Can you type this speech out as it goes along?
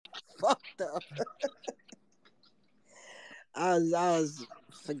fucked up. I was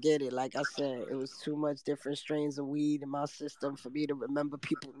forget it. Like I said, it was too much different strains of weed in my system for me to remember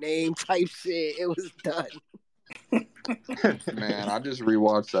people name type shit. It was done. Man, I just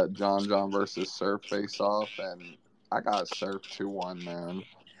rewatched that John versus Surf face off, and I got Surf 2-1, man.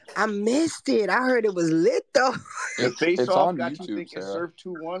 I missed it. I heard it was lit though. The face It's off on got you YouTube, thinking Sarah. Surf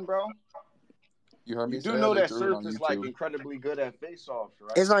 2-1, bro. You heard me You do say know they that threw it Surf on is like YouTube. incredibly good at face offs,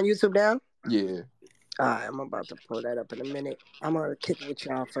 right? It's on YouTube now. Yeah. Alright, I'm about to pull that up in a minute. I'm gonna kick it with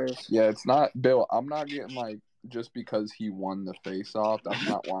y'all first. Yeah, it's not Bill. I'm not getting like just because he won the face off. That's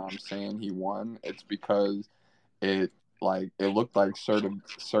not why I'm saying he won. It's because it looked like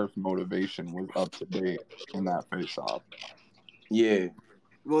surf motivation was up to date in that face off. Yeah.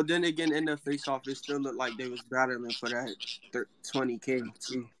 Well, then again, in the face off, it still looked like they was battling for that 20K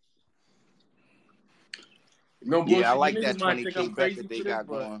too. No bullshit. Yeah, I like Niggas that might think I'm 20K bet crazy that they for this, got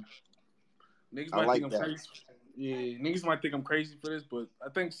but going. niggas I might like think I'm that. crazy. Yeah, niggas might think I'm crazy for this, but I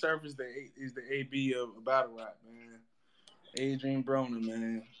think Surf is the AB of battle rap, man. Adrian Broner,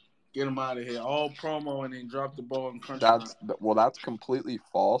 man. Get him out of here. All promo and then drop the ball in crunch time. That's completely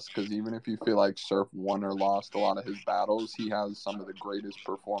false, because even if you feel like Surf won or lost a lot of his battles, he has some of the greatest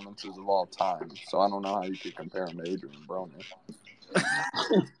performances of all time. So I don't know how you could compare him to Adrian Broner.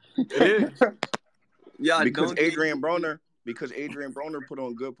 It is. Yeah, Because Adrian Broner put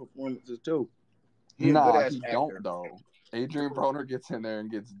on good performances too. He a Nah, good-ass he actor. don't though. Adrian Broner gets in there and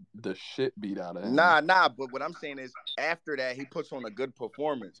gets the shit beat out of him. Nah. But what I'm saying is, after that, he puts on a good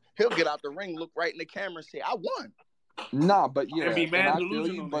performance. He'll get out the ring, look right in the camera, and say, "I won." Nah, but yeah, And be mad I feel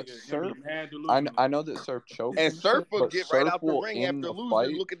delusional, you. But nigga. Surf, And be mad delusional. I know that Surf chokes And Surf will but get Surf right out the will ring end after the losing,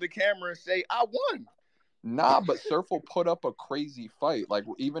 fight. look at the camera, and say, "I won." Nah, but Surf will put up a crazy fight. Like,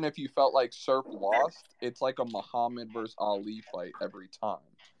 even if you felt like Surf lost, it's like a Muhammad versus Ali fight every time.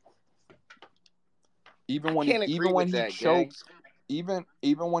 Even when he chokes, even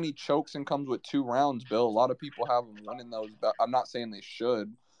when he chokes and comes with 2 rounds, Bill, a lot of people have him winning those. I'm not saying they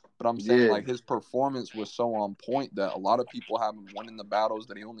should, but I'm saying like his performance was so on point that a lot of people have him winning the battles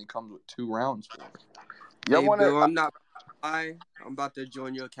that he only comes with 2 rounds for. Hey, Bill, I'm about to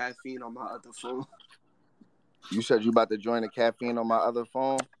join your caffeine on my other phone. You said you about to join the caffeine on my other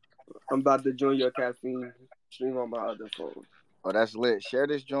phone? I'm about to join your caffeine stream on my other phone. Oh, that's lit. Share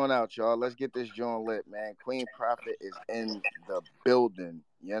this joint out, y'all. Let's get this joint lit, man. Queen Prophet is in the building.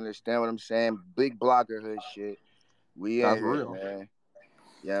 You understand what I'm saying? Big bloggerhood shit. We in here, man.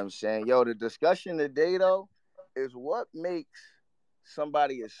 You know what I'm saying? Yo, the discussion today, though, is what makes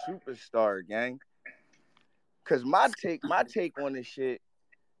somebody a superstar, gang. Because my take on this shit,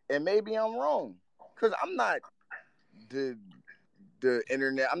 and maybe I'm wrong, because I'm not the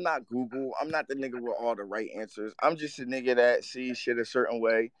internet. I'm not Google. I'm not the nigga with all the right answers. I'm just a nigga that sees shit a certain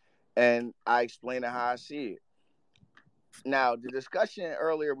way, and I explain it how I see it. Now, the discussion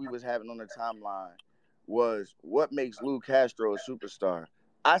earlier we was having on the timeline was what makes Lou Castro a superstar.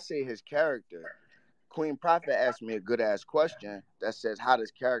 I say his character. Queen Prophet asked me a good-ass question that says, how does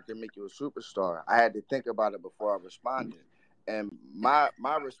character make you a superstar? I had to think about it before I responded. And my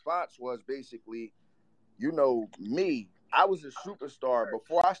response was basically, you know, me, I was a superstar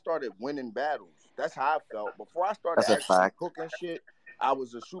before I started winning battles. That's how I felt. Before I started actually cooking shit, I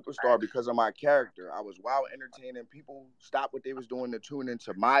was a superstar because of my character. I was wild entertaining. People stopped what they was doing to tune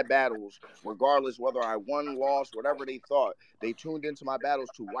into my battles, regardless whether I won, lost, whatever they thought. They tuned into my battles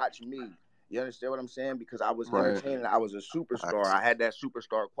to watch me. You understand what I'm saying? Because I was entertaining. I was a superstar. I had that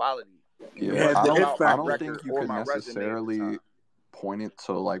superstar quality. Yeah, I don't think you could necessarily point it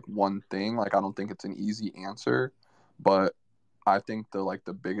to like one thing. Like, I don't think it's an easy answer, but I think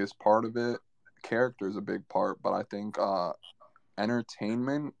the biggest part of it, character is a big part, but I think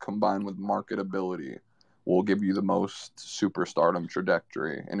entertainment combined with marketability will give you the most superstardom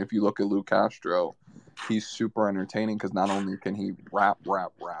trajectory. And if you look at Lou Castro, he's super entertaining because not only can he rap,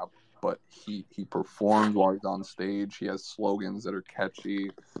 but he performs while he's on stage. He has slogans that are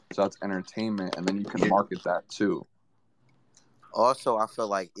catchy, so that's entertainment, and then you can market that too. Also, I feel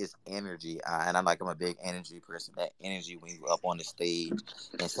like it's energy, and I'm a big energy person. That energy when you're up on the stage,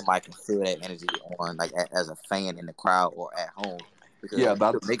 and somebody can feel that energy on, like as a fan in the crowd or at home. Because, yeah,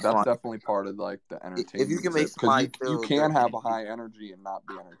 that's definitely part of like the entertainment. If you can make somebody feel, you can have a high energy and not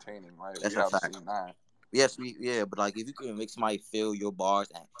be entertaining, right? That's a fact. Seen that. Yes, but like if you can make somebody feel your bars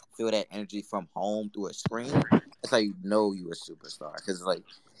and feel that energy from home through a screen, that's how you know you're a superstar. Because like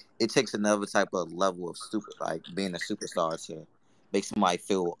it takes another type of level of being a superstar to make somebody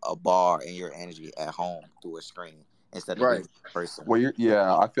feel a bar in your energy at home through a screen instead of being a person. Well,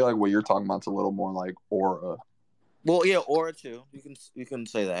 I feel like what you're talking about is a little more like aura. Well, yeah, aura too. You can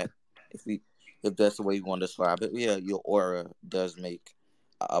say that. If that's the way you want to describe it, yeah, your aura does make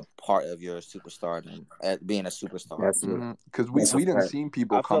a part of your superstardom at being a superstar. Absolutely. Because we didn't see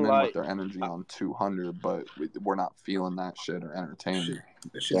people come in with their energy on 200, but we're not feeling that shit or entertained.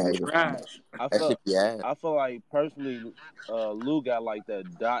 That shit be trash. I feel like personally, Lou got like the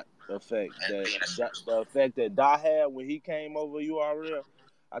Dot effect, the effect that Dot had when he came over URL.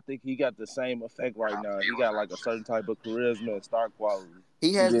 I think he got the same effect right now. He got like a certain type of charisma and star quality.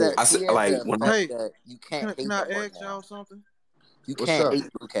 He has that. I said, like, that you can't hate Can I him right ask now. y'all something? You can't hate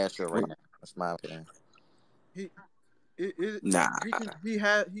Lou Castro right now. That's my opinion. He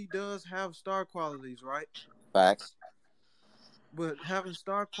does have star qualities, right? Facts. But having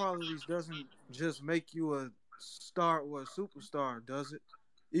star qualities doesn't just make you a star or a superstar, does it?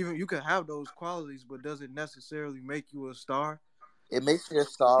 Even you can have those qualities, but does it necessarily make you a star? It makes you a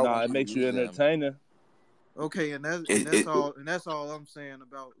star. Nah, it makes you entertaining. Okay, and that's all I'm saying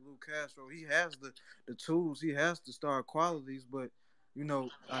about Lou Castro. He has the tools, he has the star qualities, but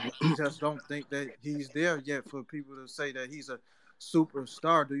I just don't think that he's there yet for people to say that he's a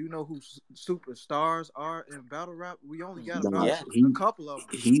superstar. Do you know who superstars are in battle rap? We only got about a couple of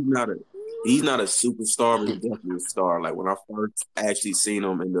them. He's not a superstar, but he's definitely a star. Like when I first actually seen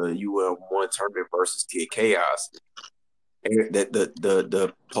him in the UM1 tournament versus Kid Chaos, that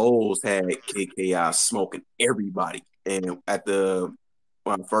the polls had Kid Chaos smoking everybody, and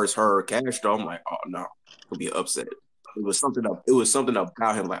when I first heard Castro, I'm like, oh no, it's gonna be an upset. It was something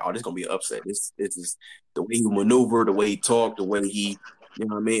about him, like, oh, this is gonna be an upset. This is the way he maneuvered, the way he talked, the way he, you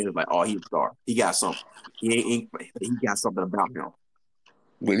know what I mean? It's like, oh, he's a star. He got something. He got something about him.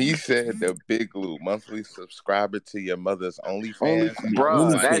 When he said the Big Lou monthly subscriber to your mother's OnlyFans,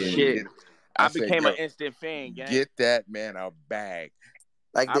 bro, that shit. I became an instant fan, gang. Get that man a bag.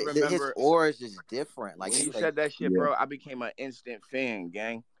 Like his aura is just different. Like when you said that shit, bro, I became an instant fan,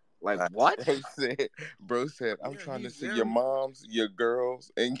 gang. Like what? Bro said, I'm trying to see your moms, your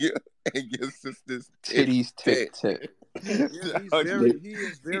girls, and your sisters titties tit. He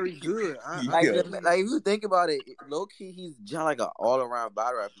is very good. Like if you think about it, low key, he's just like an all around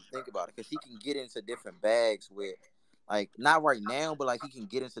battle rapper. If you think about it, because he can get into different bags with, like, not right now, but like he can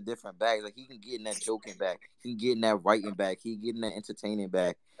get into different bags. Like he can get in that joking bag, he can get in that writing bag, he can get in that entertaining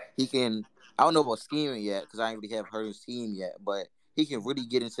bag. He can. I don't know about scheming yet because I ain't really have heard his team yet, but he can really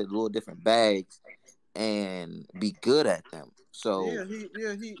get into little different bags and be good at them. So he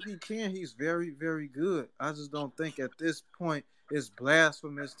can. He's very, very good. I just don't think at this point it's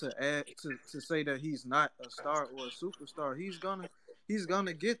blasphemous to add to say that he's not a star or a superstar. He's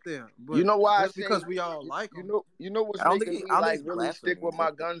gonna get there. But you know why? Because we all like him. You know what's making me like really stick with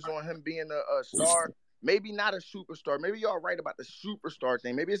my guns on him being a star. Maybe not a superstar. Maybe y'all right about the superstar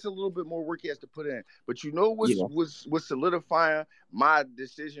thing. Maybe it's a little bit more work he has to put in. But you know what's solidifying my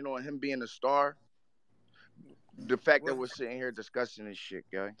decision on him being a star? The fact that we're sitting here discussing this shit,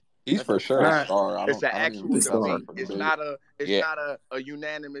 guy. He's for sure a star. It's an actual debate. It's not a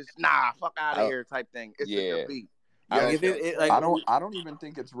unanimous fuck out of here type thing. It's a debate. I don't even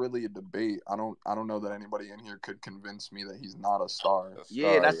think it's really a debate. I don't know that anybody in here could convince me that he's not a star.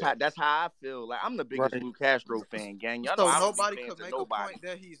 Yeah, that's how I feel. Like I'm the biggest Lou Castro fan, gang. Y'all know nobody could make a point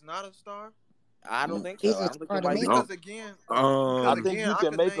that he's not a star. I don't think so. Because again, I think you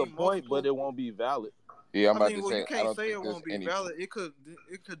can make a point, but it won't be valid. Yeah, I'm about to say. You can't say it won't be valid. It could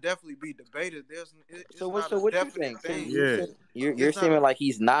definitely be debated. So what do you think? You're seeming like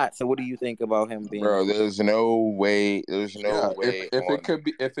he's not. So what do you think about him being? Bro, there's no way. There's no way.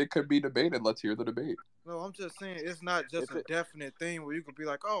 If it could be debated, let's hear the debate. No, I'm just saying it's not just a definite thing where you could be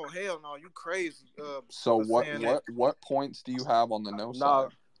like, oh hell no, you crazy. So what points do you have on the no side?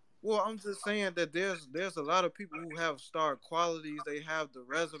 Well, I'm just saying that there's a lot of people who have star qualities. They have the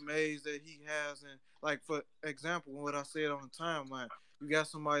resumes that he has, and like for example, what I said on the timeline, you got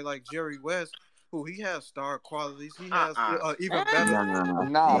somebody like Jerry West, who he has star qualities. He has even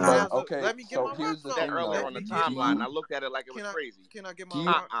better. Okay. Let me get my here's the thing. Earlier on the timeline, I looked at it like it was crazy. Can I get my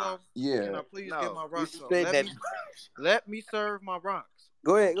rocks off? Yeah. Can I please get my rocks off? Let me serve my rocks.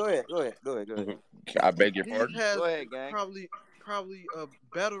 Go ahead. I beg your pardon. He has Go ahead, gang. Probably a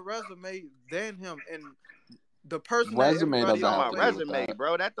better resume than him, and the person resume doesn't have resume,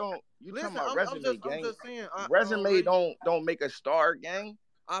 bro. That don't you talking about resume, gang? I'm just saying, resume don't make a star, gang.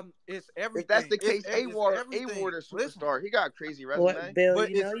 It's everything. If that's the case, A-Ward is superstar. He got a crazy resume. What, Bill,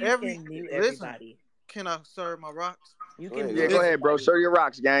 but you can mute everybody. Can I serve my rocks? You can. Yeah, go ahead, bro. Serve your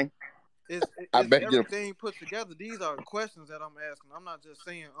rocks, gang. I bet everything put together. These are questions that I'm asking. I'm not just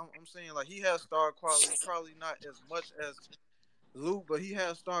saying. I'm saying like he has star quality, probably not as much as Lou, but he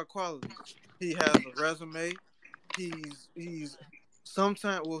has star qualities. He has a resume. He's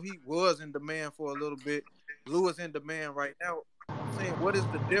sometimes, well, he was in demand for a little bit. Lou is in demand right now. I'm saying, what is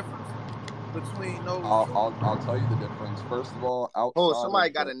the difference between those two? I'll tell you the difference. First of all, outside somebody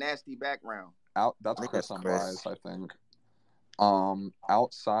got a nasty background. That's Chris Unbiased, I think.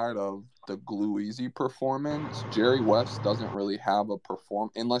 Outside of the Glue Easy performance, Jerry West doesn't really have a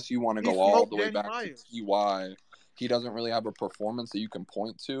unless you want to go all the way back to TY. He doesn't really have a performance that you can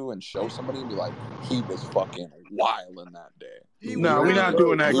point to and show somebody and be like, he was fucking wild in that day. No, we're not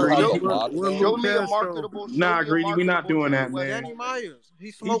doing that, Greedy. Show me a marketable. Nah, Greedy, we're not doing that, man. Danny Myers.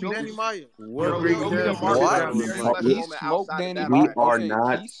 He smoked Danny Myers. He smoked Danny Myers. We are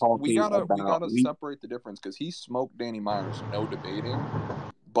not talking we gotta separate the difference because he smoked Danny Myers, no debating,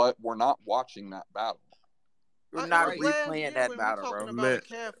 but we're not watching that battle. We're not replaying that battle, bro.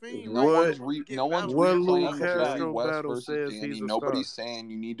 No one's replaying Jerry West versus Danny. Nobody's saying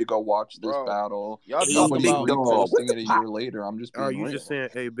you need to go watch this battle. Nobody's reposting it a year later. I'm just being Are you real. Just saying,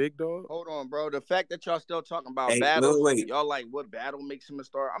 hey, big dog? Hold on, bro. The fact that y'all still talking about battles, y'all like what battle makes him a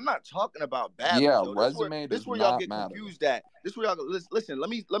star? I'm not talking about battles. Yeah, yo. resume this does where y'all not get matter. confused at. This where y'all listen. Let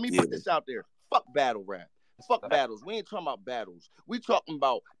me put this out there. Fuck battle rap. Fuck battles. We ain't talking about battles. We talking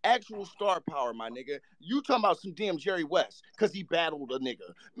about actual star power, my nigga. You talking about some damn Jerry West because he battled a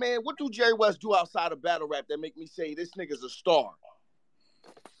nigga. Man, what do Jerry West do outside of battle rap that make me say this nigga's a star?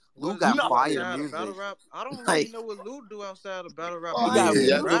 Lou got fire music. Battle rap. I don't really know what Lou do outside of battle rap.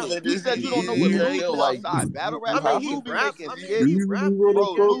 You said you don't know what Lou do outside battle rap. I mean, Lou be making skits. Bro,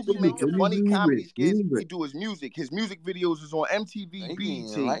 Lou be making funny comedy skits. He do his music. His music videos is on MTV,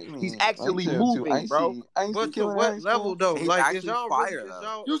 BET. He's actually moving, bro. But to what level though? He's like, actually is y'all fire.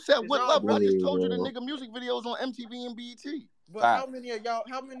 Really, you said what level? I just told you the nigga music videos on MTV and BET. But how many of y'all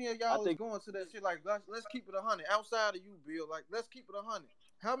is going to that shit? Like, let's keep it 100. Outside of you, Bill. Like, let's keep it 100.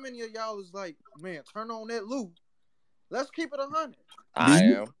 How many of y'all is like, man, turn on that Lou? Let's keep it 100. I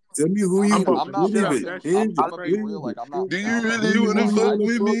am. Tell me who you. I'm not be real. Like, I'm not. Do you really want to fuck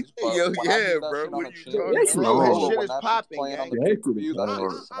with me? Yo, yeah, bro. Bro, his shit is popping. I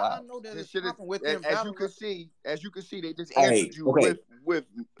know that his it's shit is popping within as you can see, they just answered you with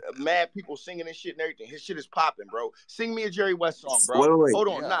mad people singing and shit and everything. His shit is popping, bro. Sing me a Jerry West song, bro. Hold on, hold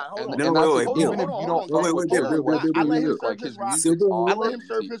on. I let him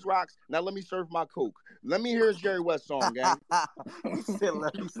serve his rocks. Now let me serve my coke. Let me hear his Jerry West song, gang. He said,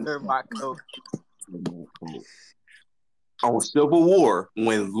 "Let me serve my coke." On Civil War,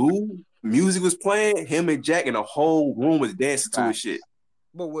 when Lou music was playing, him and Jack and the whole room was dancing to his shit.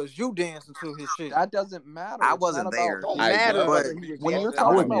 But was you dancing to his shit? That doesn't matter. I wasn't there. Don't matter. But when you're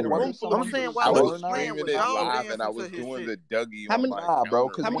talking about I'm saying I was streaming it live and I was doing the Dougie on my bro.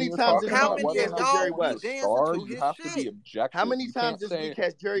 Because how many times did you catch Jerry West? You have to be objective. How many times did we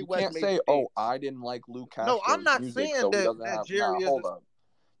catch Jerry West? You can't say, "Oh, I didn't like Lou Castro's No, I'm not music, saying so that Jerry is. Hold up.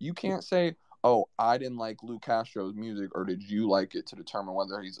 You can't say, "Oh, I didn't like Lou Castro's music," or "Did you like it?" to determine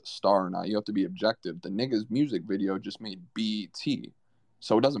whether he's a star or not. You have to be objective. The nigga's music video just made BET.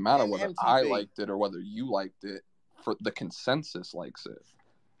 So it doesn't matter whether I liked it or whether you liked it. For the consensus likes it,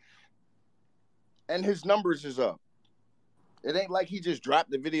 and his numbers is up. It ain't like he just dropped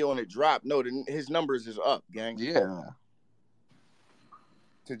the video and it dropped. No, his numbers is up, gang. Yeah.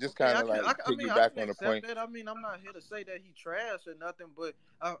 To just kind of piggyback on the point. That. I mean, I'm not here to say that he trash or nothing, but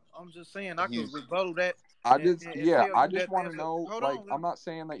I'm just saying I can rebuttal that. I just want to know. I'm not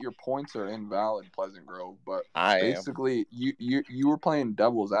saying that your points are invalid, Pleasant Grove, but basically, you were playing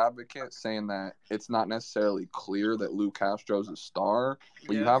devil's advocate, saying that it's not necessarily clear that Lou Castro's a star,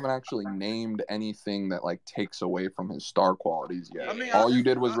 but you haven't actually named anything that like takes away from his star qualities yet. I mean, all you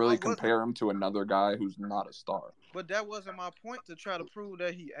did was really compare him to another guy who's not a star. But that wasn't my point to try to prove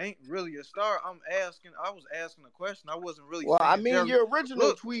that he ain't really a star. I was asking a question. I wasn't really. Well, I mean, your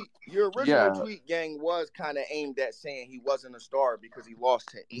original tweet, gang, was kind of aimed at saying he wasn't a star because he lost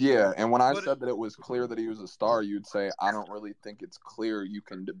to. Yeah, and when I said that it was clear that he was a star, you'd say, "I don't really think it's clear. You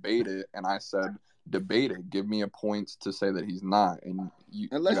can debate it." And I said, "Debate it. Give me a point to say that he's not." And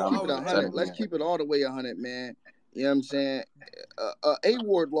let's keep it 100. Let's keep it all the way 100, man. You know what I'm saying?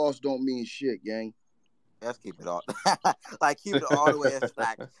 A-Ward loss don't mean shit, gang. Let's keep it all. Keep it all the way as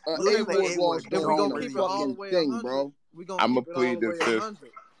fact. A-Ward loss don't mean a fucking thing, bro. I'm going to plead the fifth.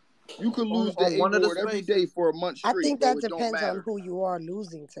 You can lose the A-Ward every day for a month straight. I think that depends on who you are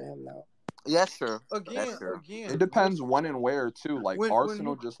losing to him, though. Yes, sure. Again. It depends when and where too. Like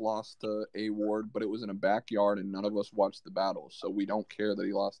Arsenal just lost to A-Ward, but it was in a backyard, and none of us watched the battle, so we don't care that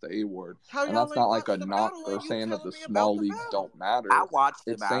he lost to A-Ward. And that's not like a knock or saying that the small leagues don't matter. I watched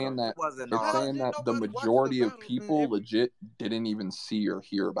the battle. It's saying that the majority of people legit didn't even see or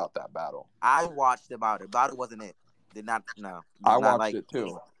hear about that battle. I watched about it. Battle wasn't it. Did not. No. I watched it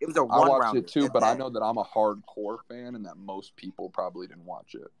too. It was a I watched one-rounder it too, at but I that. know that I'm a hardcore fan, and that most people probably didn't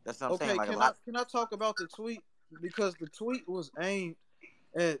watch it. That's what I'm Okay, saying. Like, can I talk about the tweet? Because the tweet was aimed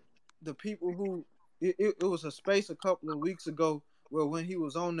at the people who it was a space a couple of weeks ago where when he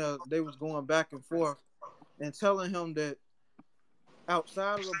was on there, they was going back and forth and telling him that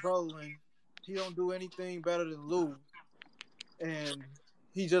outside of the brotherland, he don't do anything better than Lou, and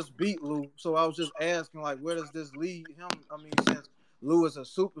he just beat Lou. So I was just asking, like, where does this lead him? I mean, since Lou is a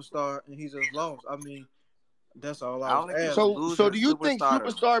superstar and he just lost. I mean, that's all I was asking. So do you think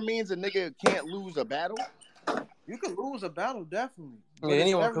superstar means a nigga can't lose a battle? You can lose a battle, definitely. Yeah,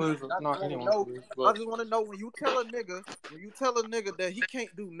 anyone can lose. Not anyone can lose. I just want to know when you tell a nigga that he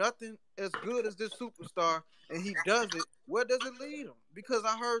can't do nothing as good as this superstar, and he does it, where does it lead him? Because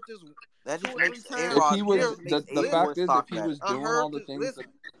I heard this. That just makes if he was the fact is if he was doing all the things.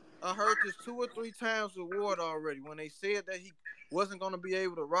 I heard this 2 or 3 times with Ward already when they said that he wasn't going to be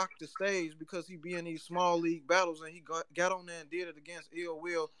able to rock the stage because he be in these small league battles, and he got on there and did it against Ill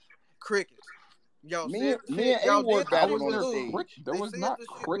Will Crickets. Y'all me and A-Ward battled on the stage. There was not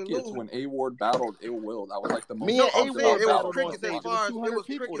crickets when A-Ward battled Ill Will. That was like the most. Me and A-Ward battled on stage.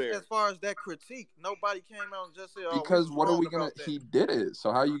 As far as that critique, nobody came out and just said, "Oh, because what are we gonna?" He did it.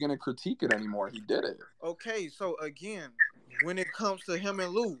 So how are you gonna critique it anymore? He did it. Okay, so again, when it comes to him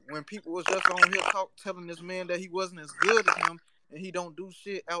and Lou, when people was just on here telling this man that he wasn't as good as him and he don't do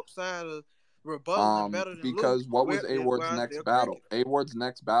shit outside of rebuttal better than because Lou, what was A-Ward's next battle? A-Ward's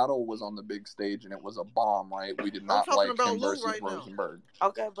next battle was on the big stage and it was a bomb, right? We did not like him versus Rosenberg.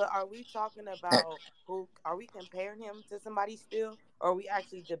 Okay, but are we talking about who? Are we comparing him to somebody still, or are we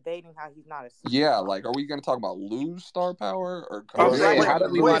actually debating how he's not a superstar? Yeah, like, are we going to talk about Lou's star power or? How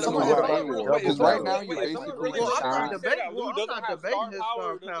did we want to talk about A-Ward? Because right now you basically I'm not debating his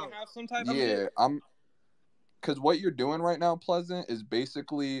star power. Yeah, because what you're doing right now, Pleasant, is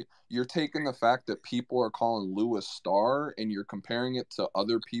basically you're taking the fact that people are calling Lou a star and you're comparing it to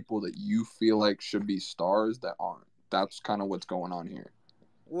other people that you feel like should be stars that aren't. That's kind of what's going on here.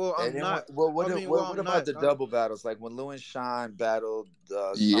 Well, I'm not. What about the double battles? Like when Lou and Sean battled.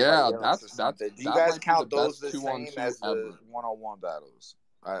 Yeah, that's. Do you guys count those the same as the one-on-one battles?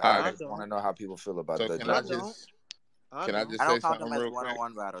 I just want to know how people feel about that. I don't count them as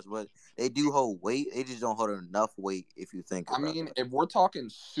one-on-one battles, but they do hold weight. They just don't hold enough weight if you think about it. If we're talking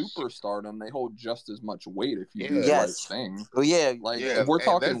superstardom, they hold just as much weight if you do the right thing. Well, yeah. If we're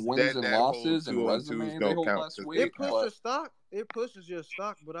talking wins and losses and resume, they hold less weight. It pushes stock. It pushes your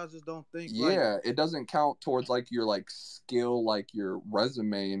stock, but I just don't think. Yeah, it doesn't count towards like your like skill, like your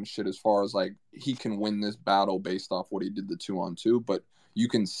resume and shit. As far as like he can win this battle based off what he did the 2-on-2, but you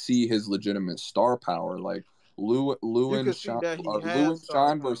can see his legitimate star power, like. Lou and Sean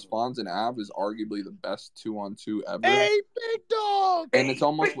versus Fonz and Av is arguably the best 2-on-2 ever. Hey, big dog! And it's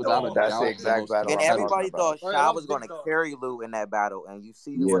almost without a doubt. That's the exact battle. And everybody thought Sean was going to carry Lou in that battle, and you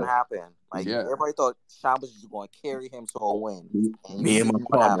see what happened. Like everybody thought Sean was just going to carry him to a win. Me and my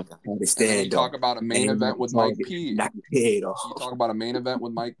partner understand. You talk about a main event with Mike P. You talk about a main event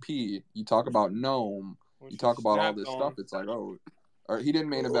with Mike P. You talk about Gnome. You talk about all this stuff. It's like, oh. Or he didn't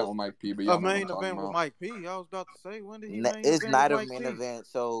main event with Mike P, but a main event with Mike P. I was about to say, when did he main It's event not with a Mike main P? event,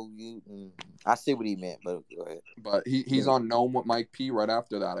 so I see what he meant, but go ahead. But he's on Gnome with Mike P right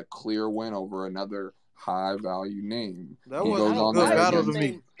after that, a clear win over another high value name. That was a good battle to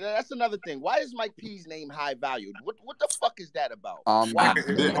me. That's another thing. Why is Mike P's name high valued? What the fuck is that about? What the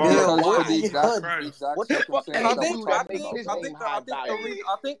fuck? I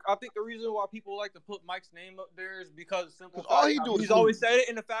think the reason why people like to put Mike's name up there is because simple. He's always said it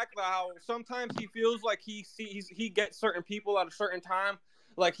in the fact that how sometimes he feels like he gets certain people at a certain time.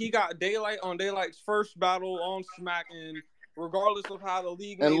 Like he got Daylight on Daylight's first battle on Smack, and regardless of how the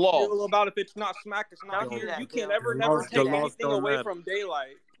league may feel about if it's not Smack, it's not here. You can never take anything away from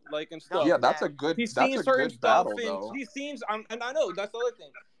Daylight, like and stuff. Yeah, that's a good. He's seen certain stuff, and he seems. And I know that's the other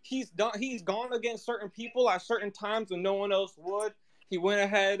thing. He's gone against certain people at certain times when no one else would. He went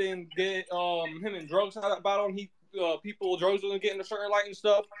ahead and get him and Drugs had that battle, and Drugs wasn't getting a certain light and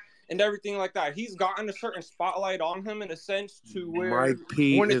stuff. And everything like that. He's gotten a certain spotlight on him in a sense to where Mike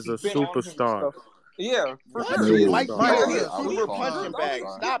P is a superstar. Yeah, for sure. Mike P is a super punching bag.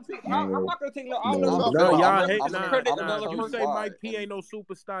 Stop it. I'm not gonna take no. Y'all hate. You say Mike P ain't no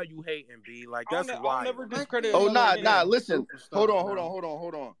superstar. You hating, B? Like that's why. I'll never discredit. Oh nah. Listen. Hold on.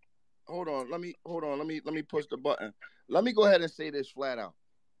 Let me push the button. Let me go ahead and say this flat out.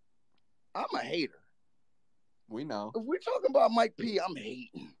 I'm a hater. We know. If we're talking about Mike P, I'm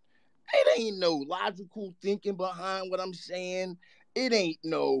hating. It ain't no logical thinking behind what I'm saying. It ain't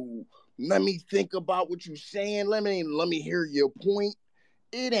no Let me think about what you're saying. Let me hear your point.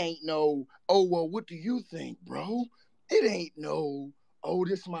 It ain't no, oh, well, what do you think, bro? It ain't no, oh,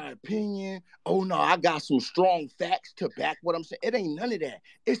 this is my opinion. Oh, no, I got some strong facts to back what I'm saying. It ain't none of that.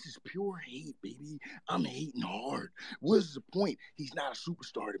 It's just pure hate, baby. I'm hating hard. What's the point? He's not a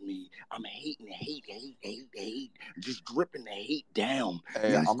superstar to me. I'm hating, hate. Just dripping the hate down.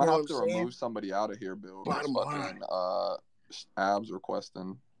 Hey, I'm going to have to remove somebody out of here, Bill. Bottom line. Abs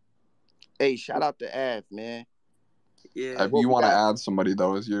requesting. Hey, shout out to Av, man. Yeah. If you want to add somebody,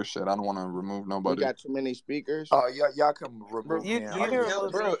 though, is your shit. I don't want to remove nobody. We got too many speakers. Oh, y'all can remove me.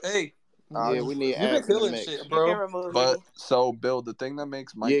 Bro, hey. Yeah, we need Av in the mix. Shit, bro. But so, Bill, the thing that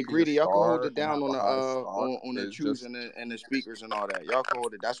makes Mike Greedy, y'all can hold it down on the choose and the speakers and all that. Y'all can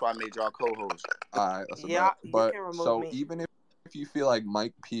hold it. That's why I made y'all co-host. All right, that's but so me. Even if you feel like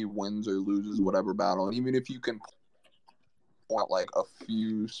Mike P wins or loses whatever battle, and even if you can point like a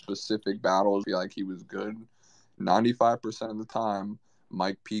few specific battles, feel like he was good, 95% of the time,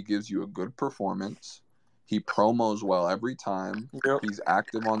 Mike P gives you a good performance. He promos well every time. Yep. He's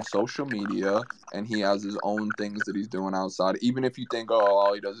active on social media, and he has his own things that he's doing outside. Even if you think,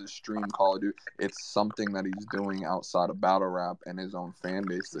 all he does is stream Call of Duty, it's something that he's doing outside of battle rap and his own fan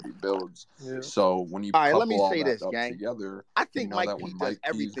base that he builds. Yeah. So when you couple all that up together, I think Mike P does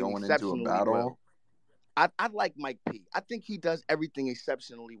everything exceptionally well. I like Mike P. I think he does everything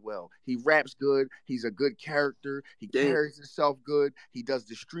exceptionally well. He raps good. He's a good character. He carries himself good. He does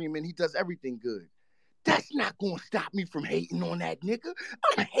the streaming. He does everything good. That's not going to stop me from hating on that nigga.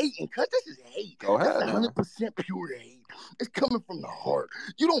 I'm hating because this is hate. Go ahead. That's 100% pure hate. It's coming from the heart.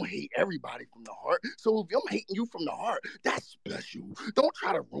 You don't hate everybody from the heart. So if I'm hating you from the heart, that's special. Don't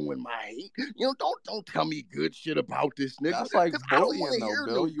try to ruin my hate. Don't tell me good shit about this nigga. That's like bullying though,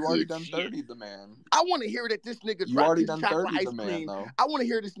 Bill. You already done 30 the man. I want to hear that this nigga dropped his chocolate ice cream. I want to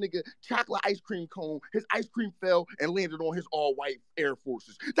hear this nigga chocolate ice cream cone. His ice cream fell and landed on his all-white Air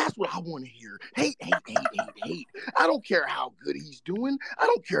Forces. That's what I want to hear. Hate. I don't care how good he's doing. I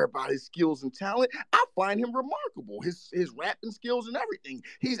don't care about his skills and talent. I find him remarkable. His rapping skills and everything.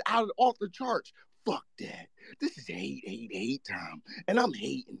 He's off the charts. Fuck that. This is hate time. And I'm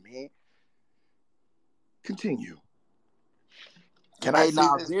hating, man. Continue. Can I see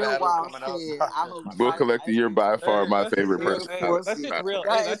this battle coming up? Bull Collector, you're by far my favorite person. That's just real.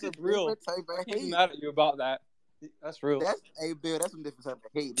 That's just real. He's mad at you about that. That's real. Bill, that's some different type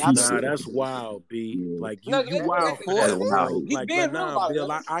of hate. Nah, that's wild, B. Like you wild for it. He's being real about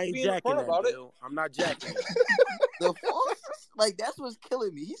Bill, I ain't jacking that, Bill. I'm not jacking that. The forces, like that's what's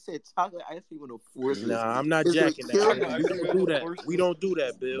killing me. He said chocolate ice cream with the forces. Nah, I'm not jacking that. We don't do that. We don't do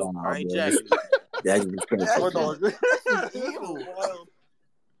that, Bill. I ain't jacking that. That's evil.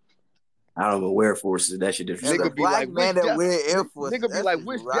 I don't know where forces. That shit different. Nigga be like, man that wear Air Force. Nigga be like,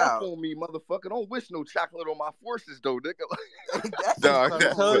 wish death on me, motherfucker. Don't wish no chocolate on my forces, though, nigga.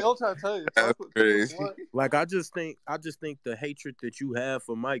 I'll try to tell you. That's crazy. Like I just think the hatred that you have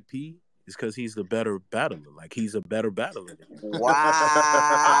for Mike P is because he's the better battler. Like he's a better battler.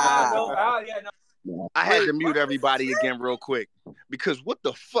 Wow. I had to mute everybody again real quick because what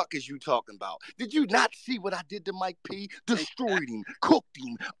the fuck is you talking about? Did you not see what I did to Mike P? Destroyed him, cooked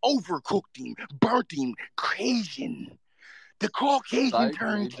him, overcooked him, burnt him, Cajun. The Caucasian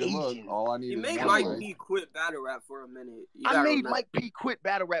turned Cajun. You made Mike P quit battle rap for a minute. I made Mike P quit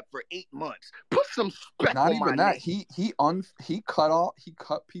battle rap for 8 months. Put some respect on my name. Not even that. He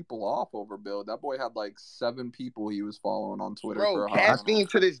cut people off over Bill. That boy had like 7 people he was following on Twitter. Bro, Caffeine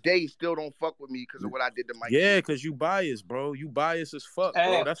to this day still don't fuck with me because of what I did to Mike. Yeah, because you biased, bro. You biased as fuck,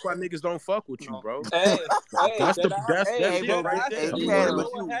 bro. That's why niggas don't fuck with you, bro. That's it right there.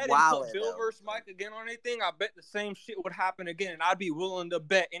 Bill versus Mike again on anything, I bet the same shit would happen again, and I'd be willing to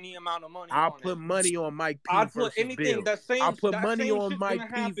bet any amount of money. I'll put money on Mike P. I'd put anything. I'll put money on Mike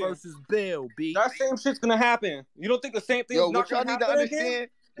P. versus Bill. B. That same shit's gonna happen. You don't think the same thing? What y'all need to understand?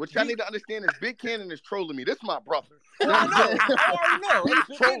 What y'all need to understand is Big Cannon is trolling me. This is my brother. I know.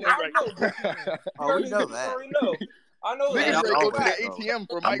 He's trolling right now. Oh, we know that. I know that. Niggas ready to go to the ATM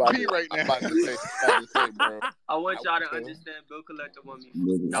for Mike P right now. I'm about to say, bro. I want y'all to understand Bill Collector want me.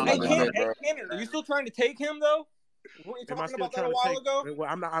 Hey, Cannon, are you still trying to take him though? Weren't you talking about that a while ago? Well,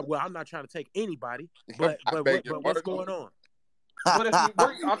 I'm not trying to take anybody. But what's going on? I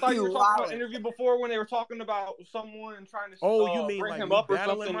thought you were talking about an interview before when they were talking about someone trying to you mean bring like him up or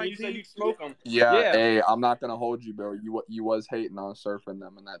something, and you said you'd smoke him. Yeah, hey, I'm not gonna hold you, Bill. You was hating on Surf and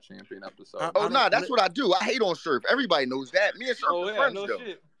them in that champion episode. That's what I do. I hate on Surf. Everybody knows that. Me and Surf are friends, though.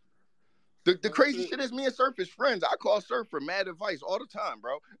 Shit. The crazy shit is me and Surf is friends. I call Surf for mad advice all the time,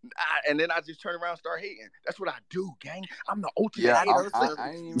 bro. And then I just turn around and start hating. That's what I do, gang. I'm the ultimate hater. I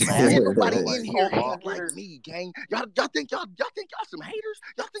ain't ain't nobody in here hate like me, gang. Y'all think y'all some haters?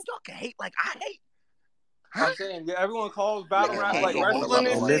 Y'all think y'all can hate like I hate? I'm saying everyone calls battle rap like wrestling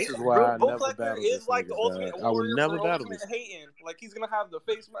and this is why I Bull never Collector battle is like the ultimate I will warrior, never the battle ultimate this. hating. Like he's gonna have the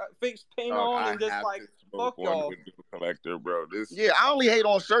face paint on and just like fuck y'all. Collector, bro. Yeah, I only hate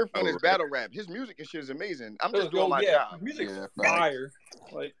on Surf when it's battle rap. His music and shit is amazing. I'm just doing my job. Music's fire.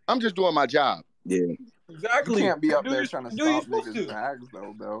 Like I'm just doing my job. Yeah. Exactly. You can't be up there trying to stop niggas' bags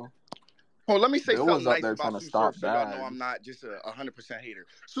though, Bill. Oh, let me say Bill something was up nice there about trying to Sue stop Surf so y'all know bags. I'm not just a 100% hater.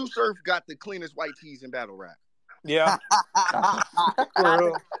 Sue Surf got the cleanest white tees in battle rap. Yeah. For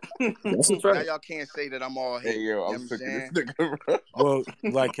real. Now y'all can't say that I'm all hate. Hey, yo, I'm sick of this nigga, bro. Well,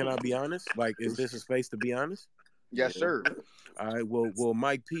 like, can I be honest? Like, is this a space to be honest? Yes, sir. All right. Well,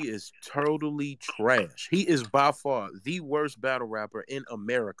 Mike P is totally trash. He is by far the worst battle rapper in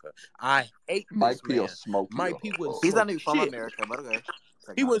America. I hate Mike this P man. will smoke Mike P wouldn't He's smoke not even from shit. America, but okay.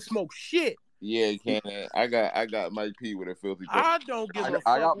 He wouldn't smoke shit. Yeah, Cannon. I got Mike P with a filthy. I don't give a fuck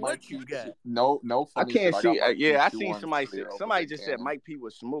I got what Mike you P. got. No I funny can't shit. see. I P seen somebody say. Somebody just said Mike P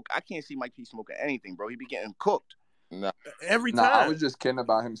would smoke. I can't see Mike P smoking anything, bro. He be getting cooked. No, every time. I was just kidding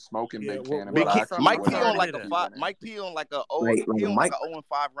about him smoking Big Cannon. Mike P on like a 5. Mike P on like a 0-5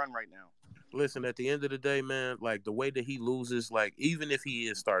 run right now. Listen, at the end of the day, man, like the way that he loses, like even if he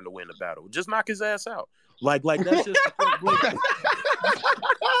is starting to win the battle, just knock his ass out. Like that's just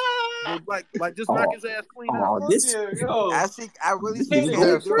like just knock his ass clean out. I really see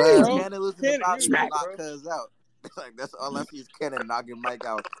Cannon losing the battle, knock cuz out. Like that's all I see is Cannon knocking Mike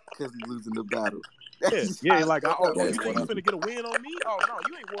out because he's losing the battle. Yeah, like you think you finna get a win on me? Oh no,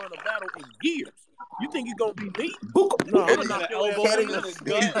 you ain't won a battle in years. You think you gonna beat me? No, I'm gonna knock your elbow ass in the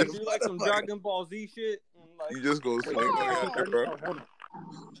gut and do like some Dragon Ball Z shit. Like, you just go swing on it, bro.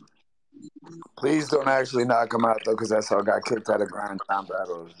 Please don't actually knock him out though, because that's how I got kicked out of grind time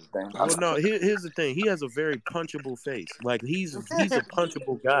battles. Well, no. Here's the thing. He has a very punchable face. Like he's a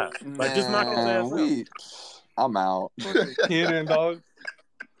punchable guy. Like just knock his ass out. I'm out. Kidding, dog.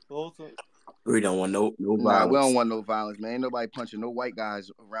 We don't want no violence. Nah, we don't want no violence, man. Ain't nobody punching no white guys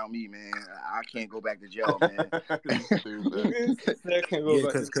around me, man. I can't go back to jail, man.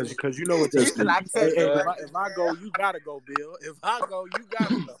 Because you know what this is. If I go, you gotta go, Bill. If I go, you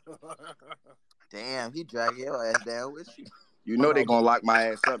gotta go. Damn, he dragging your ass down with you. You know they gonna lock my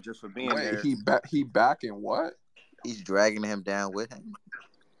ass up just for being there. He back in what? He's dragging him down with him.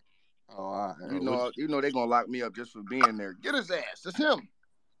 Oh, all right. You know they gonna lock me up just for being there. Get his ass. It's him.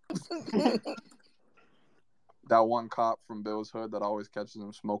 That one cop from Bill's Hood that always catches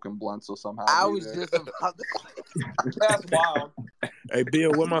him smoking blunts or somehow. I was just about to... That's wild. Hey,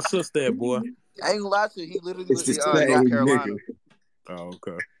 Bill, where my sister at, boy? I ain't gonna lie to you. He literally was in North Carolina. Oh,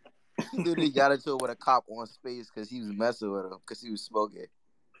 okay. He literally got into it with a cop on space because he was messing with him because he was smoking.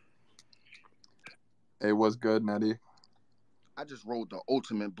 Hey, what's good, Nettie? I just rolled the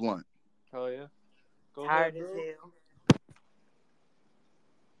ultimate blunt. Oh yeah. Tired as hell.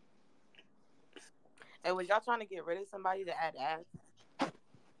 And was y'all trying to get rid of somebody to add ads?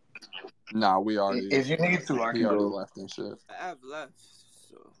 Nah, we already. If you need to, I can already go. left and shit. I've left.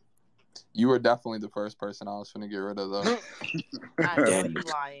 So you were definitely the first person I was finna get rid of, though. I know you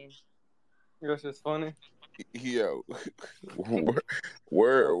lying. Yours is funny. Yo,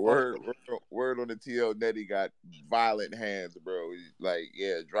 word on the TL. Nettie got violent hands, bro. Like,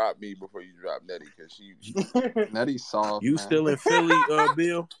 yeah, drop me before you drop Nettie, because she Nettie's soft. You man. still in Philly,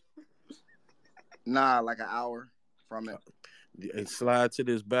 Bill? Nah, like an hour from it. And slide to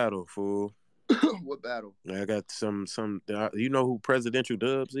this battle, fool. What battle? I got some. You know who Presidential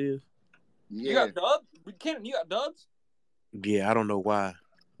Dubs is? Yeah. You got Dubs? Cannon, you got Dubs? Yeah, I don't know why,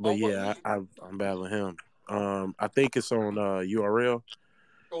 but I'm battling him. I think it's on URL.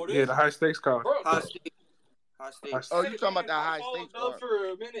 Oh, yeah, the high stakes card. High stakes. Oh, you talking about the high stakes card? For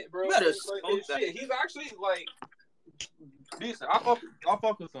a minute, bro. He's actually like decent. I fuck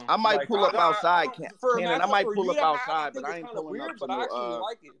with him. I might like, pull up outside, Cannon. I might pull up outside, but I ain't pulling weird, up to but I actually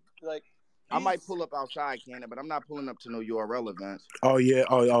like it. Like I might pull up outside, Cannon, but I'm not pulling up to no URL events. Oh yeah.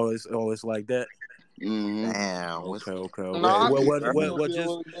 It's like that. Damn. Okay. Well,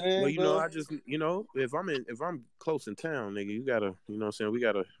 you know, I just, you know, if I'm close in town, nigga, you gotta, you know what I'm saying, we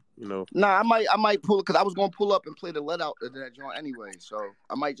gotta, you know. Nah, I might pull it because I was gonna pull up and play the let out of that joint anyway, so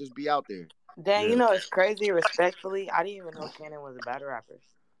I might just be out there. Dang, you know it's crazy. Respectfully, I didn't even know Cannon was a battle rapper.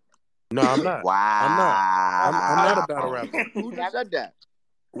 No, I'm not. Wow. I'm not a battle rapper. Who just said that?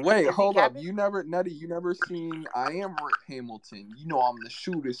 Wait, hold up. You never seen I Am Rip Hamilton. You know I'm the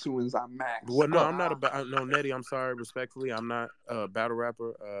shoot as soon as I max. Well, no, I'm not about. No, Nettie, I'm sorry, respectfully, I'm not a battle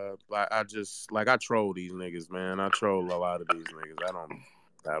rapper. I just I troll these niggas, man. I troll a lot of these niggas. I don't.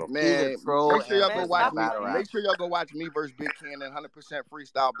 Man, make sure y'all go watch me. Make sure y'all go watch me versus Big Cannon 100%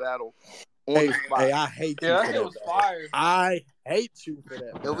 freestyle battle on the spot. Hey, I hate you. Yeah, that shit was fire. I hate you for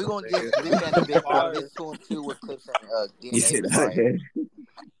that. Yo, we gonna get Big Cannon Big Cannon. This 2-2 with Clips and DNA.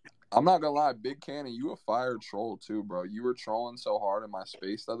 I'm not gonna lie, Big Cannon, you a fire troll too, bro. You were trolling so hard in my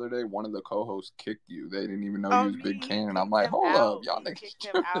space the other day. One of the co-hosts kicked you. They didn't even know you was Big Cannon. I'm like, hold up, y'all niggas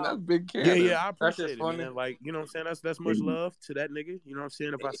tripping. That's Big Cannon. Yeah, I appreciate it, man. Like, you know what I'm saying? That's much love to that nigga. You know what I'm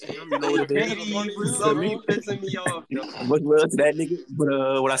saying? If I see him, you know what it is. Much love to that nigga.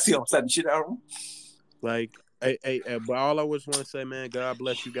 But when I see him, slap the shit out of him. Like, hey, but all I just want to say, man, God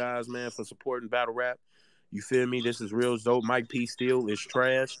bless you guys, man, for supporting battle rap. You feel me? This is real dope. Mike P still is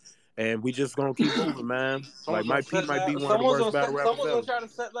trash. And we just gonna keep moving, man. Like Mike P might be one of the worst battle rappers. Someone's gonna try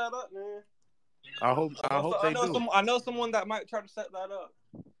to set that up, man. I hope they do. I know someone that might try to set that up.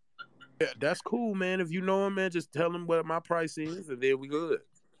 Yeah, that's cool, man. If you know him, man, just tell him what my price is, and then we good.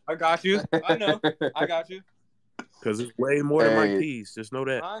 I got you. I know. I got you. Because it's way more than Mike P's. Just know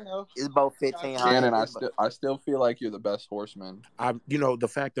that. I know. It's about 15. Cannon, I still feel like you're the best horseman. The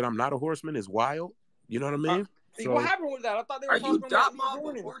fact that I'm not a horseman is wild. You know what I mean? So, what happened with that? I thought they were talking about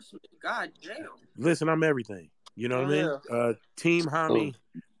horseman. God damn. Listen, I'm everything. You know what I mean? Team Homie,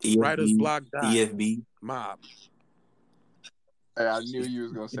 Writers Block, EFB, Mob. Hey, I knew you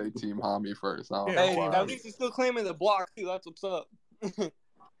was gonna say Team Homie first. Hey, at least he's still claiming the block too. That's what's up.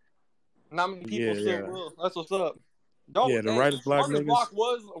 Not many people still will. That's what's up. The Writers Block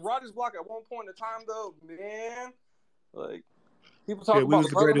niggas. Writers Block at one point in time though, man. Like. People talk about we was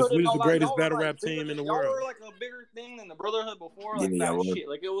the greatest battle rap team in the world. Y'all were like a bigger thing than the Brotherhood before. Like that shit.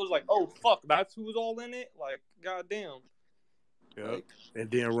 Like it was like, oh fuck, that's who's all in it. Like goddamn. Yeah. Like,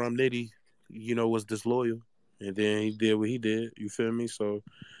 and then Rum Nitty, was disloyal, and then he did what he did. You feel me? So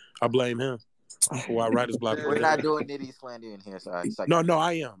I blame him. Why Writers Block? We're not doing Nitty slander in here, so no,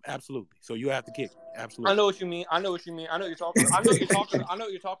 I am absolutely. So you have to kick. Absolutely. I know what you mean. I know what you're talking. I know what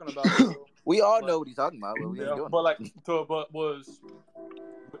you're talking about. Bro. We all know what he's talking about, but we ain't doing it. But was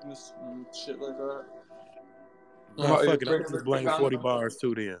witness shit like that. Fuck it. I'm just blame 40 bars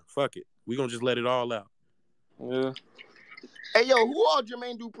too. Then fuck it. We gonna just let it all out. Yeah. Hey yo, who all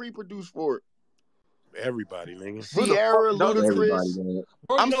Jermaine Dupri produced for it? Everybody, nigga. Sierra, Ludacris.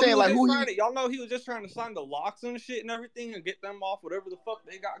 I'm saying like who y'all know he was just trying to sign the locks and shit and everything and get them off whatever the fuck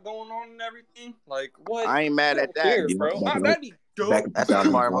they got going on and everything. Like what? I ain't mad at that, bro. That'd be dope. That's a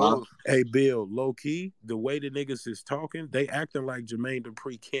smart move. Hey Bill, low key, the way the niggas is talking, they acting like Jermaine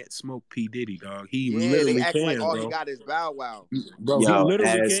Dupri can't smoke P Diddy, dog. He literally they act can, like all bro. he got is Bow Wow. Bro, he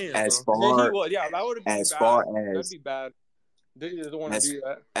literally can. That would be bad. That'd be bad. Diddy doesn't want to do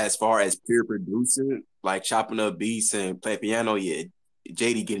that. As far as pure producer, like chopping up beats and play piano,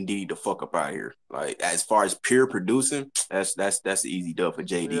 JD getting Diddy the fuck up out here. Like as far as pure producing, that's the easy dub for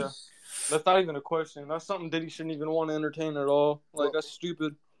JD. Yeah. That's not even a question. That's something Diddy shouldn't even want to entertain at all. Like that's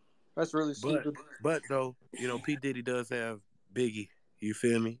stupid. That's really stupid. But though, P Diddy does have Biggie. You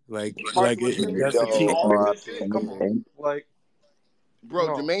feel me? Like that's the key. Come on. Like,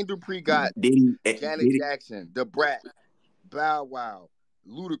 bro, Jermaine Dupri got Janet Jackson, Da Brat, Bow Wow,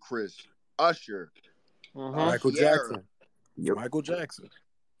 Ludacris, Usher, Michael Jackson. Michael Jackson.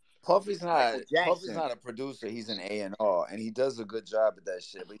 Puffy's not a producer. He's an A&R, and he does a good job at that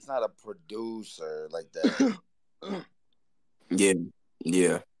shit. But he's not a producer like that.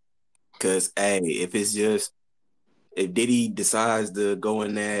 Yeah. Cause if Diddy decides to go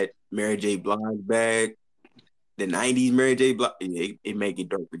in that Mary J. Blige bag, the '90s Mary J. Blige, it make it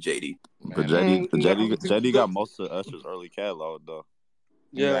dark for JD. But JD got most of Usher's early catalog though.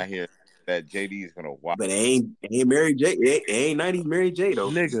 Yeah, I hear that JD is gonna watch. But it ain't Mary J. It ain't '90s Mary J. though,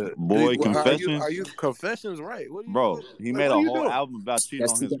 nigga. Boy, Confessions. Are you Confessions right? Bro, he made a whole album about cheating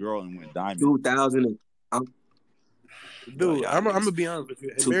on his girl and went diamond. 2000. Dude, I'm gonna be honest with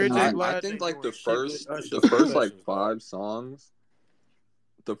you. Mary J. Blige, I think like the first like 5 songs.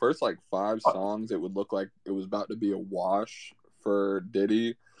 The first like 5 songs, it would look like it was about to be a wash for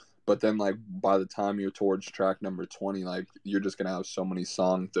Diddy, but then like by the time you're towards track number 20, like you're just gonna have so many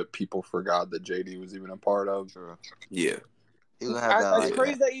songs that people forgot that JD was even a part of. Yeah, it's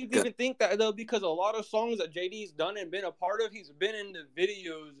crazy that you even think that though, because a lot of songs that JD's done and been a part of, he's been in the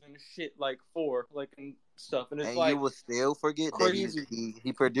videos and shit like and stuff, and it's and like you will still forget crazy. that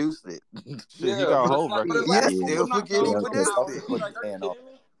he produced it. He got a whole record. Still forget he produced it.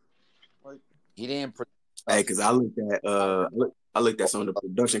 He didn't. Hey, because I looked I looked at some of the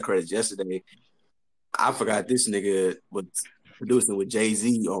production credits yesterday. I forgot this nigga was producing with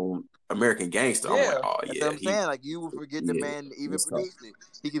Jay-Z on American Gangster. I'm like, oh That's yeah. what I'm saying. Like, you would forget the man even produced it.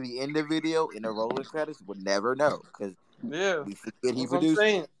 He could be in the video, in the rolling credits, would never know because we forget he produced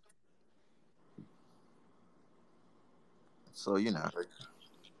it. So, you know.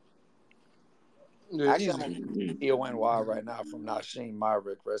 Actually, I'm on TONY right now from Nasheem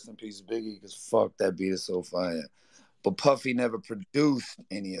Myrick. Rest in peace, Biggie, because fuck, that beat is so fire. But Puffy never produced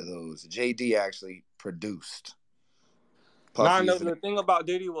any of those. JD actually produced. I know the thing about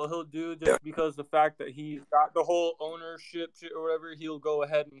Diddy, what he'll do, just because the fact that he's got the whole ownership shit or whatever, he'll go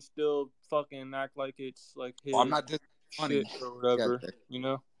ahead and still fucking act like it's like his I'm not just shit or whatever, you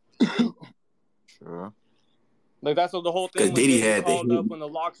know? Sure. Like that's what the whole thing. Because Diddy had called up when the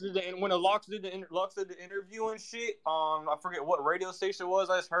Locks did the interview and shit. I forget what radio station it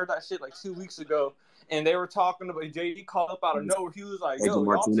was. I just heard that shit like 2 weeks ago, and they were talking about JD called up out of nowhere. He was like, "Yo,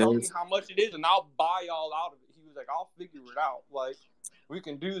 y'all tell me how much it is, and I'll buy y'all out of it." He was like, "I'll figure it out. Like we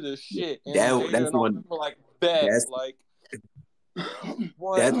can do this shit." And that's one. Like bet like.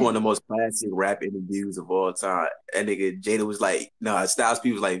 That's one of the most classic rap interviews of all time. And nigga Jada was like, "No, Styles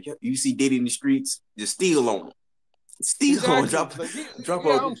P was like, you see Diddy in the streets, just steal on him. Steal on him. Drop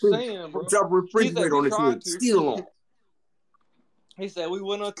a refrigerator on his head. Steal on him." He said we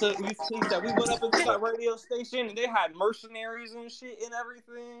went up into that radio station and they had mercenaries and shit and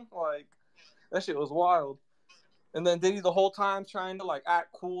everything. Like that shit was wild. And then Diddy the whole time trying to like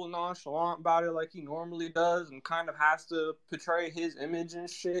act cool and nonchalant about it like he normally does and kind of has to portray his image and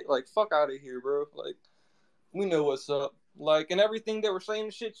shit. Like, fuck out of here, bro. Like, we know what's up. Like, and everything they were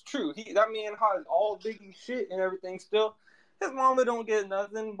saying shit's true. That man has all Biggie shit and everything still. His mama don't get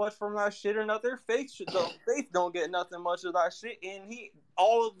nothing much from that shit or nothing. Faith don't get nothing much of that shit. And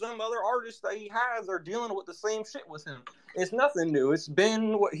all of them other artists that he has are dealing with the same shit with him. It's nothing new. It's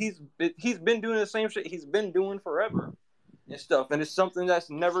been what he's been doing the same shit he's been doing forever and stuff. And it's something that's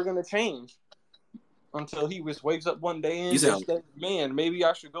never gonna change until he just wakes up one day and just says, "Man, maybe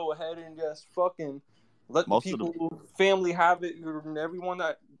I should go ahead and just fucking let the people, family have it, and everyone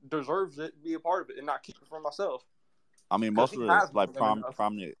that deserves it be a part of it, and not keep it for myself." I mean, most of the like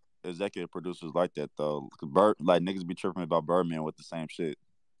prominent executive producers like that though. Like niggas be tripping about Birdman with the same shit.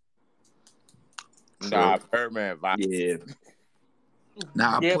 Nah, Birdman vibe. Yeah.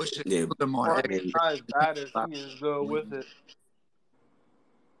 Nah, push it. Yeah. Put them on. Not as bad as he is though with it.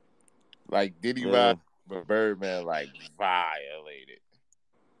 Like Diddy vibe, but Birdman like violated.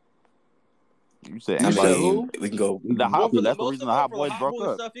 You said who? We can go. The Hot Boys. That's the reason the Hot Boys broke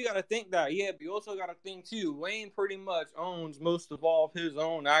up. Stuff, you gotta think that, yeah, but you also gotta think too. Wayne pretty much owns most of all of his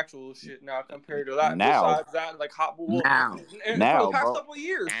own actual shit now compared to that. Now, besides that, like Hot Boys. Now, for the past couple of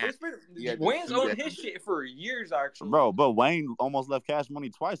years, Wayne's owned his shit for years actually. Bro, but Wayne almost left Cash Money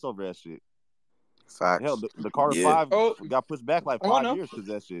twice over that shit. Facts. Hell, the Carter 5 got pushed back like 5 years because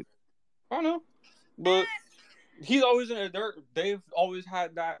that shit. I know, but he's always in the dirt. They've always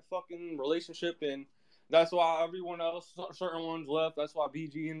had that fucking relationship, and that's why everyone else, certain ones left. That's why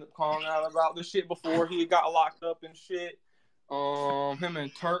BG ended up calling out about the shit before he got locked up and shit. Him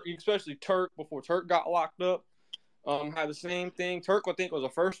and Turk, especially Turk, before Turk got locked up, had the same thing. Turk, I think, was the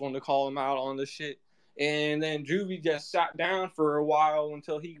first one to call him out on this shit. And then Juvie just sat down for a while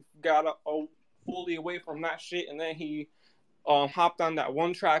until he got fully away from that shit, and then he hopped on that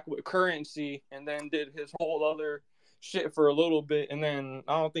one track with Currency and then did his whole other shit for a little bit, and then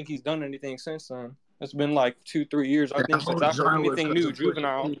I don't think he's done anything since then. It's been like 2-3 years, I think, since I've heard anything new.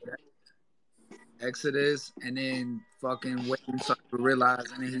 Juvenile, Exodus, and then fucking Wayne started to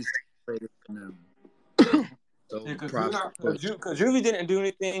realize, and then he's separated from them. So because Juvie didn't do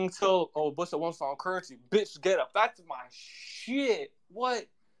anything till what's that one song, Currency? Bitch Get Up. That's my shit. What?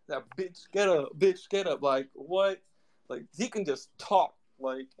 That bitch get up. Like what? Like he can just talk,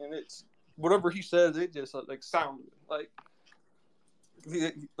 like, and it's whatever he says, it just like sounds like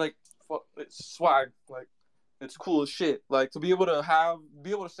it's swag, like it's cool as shit. Like to be able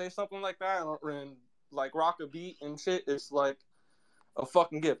to say something like that and like rock a beat and shit, it's like a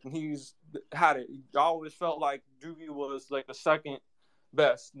fucking gift. And he's had it. I always felt like Juvie was like the second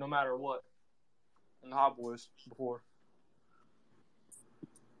best, no matter what, in the Hot Boys before.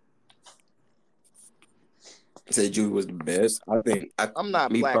 Said Juvie was the best. I think I'm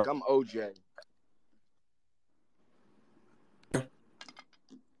not black. I'm OJ.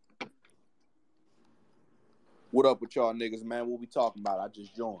 What up with y'all niggas, man? What we talking about? I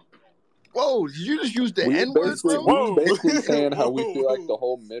just joined. Whoa, did you just use the N-word, bro? We're basically saying how we feel like the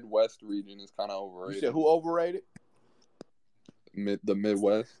whole Midwest region is kind of overrated. You said who overrated? The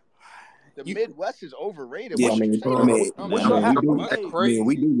Midwest. the Midwest is overrated. Yeah, We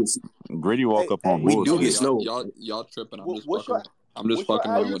do get Gritty walk up on we bullshit. do get snow. Y'all tripping. I'm just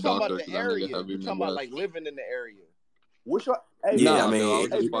fucking around with doctor because that nigga heavy Midwest. Talking about like living in the area. What's your? I was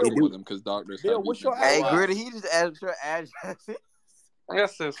just fucking with him because doctor's heavy. What's your Hey, Gritty, he just added your address.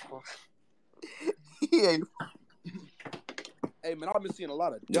 Yes, this one. He ain't. Hey man, I've been seeing a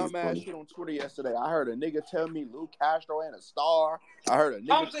lot of dumbass shit on Twitter yesterday. I heard a nigga tell me Lou Castro ain't a star. I heard a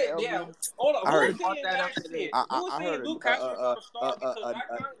nigga tell me. Hold on, I heard Lou Castro a star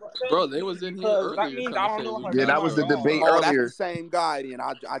bro, they was in here earlier. That means I don't know. Yeah, that was the debate earlier. That's the same guy. Then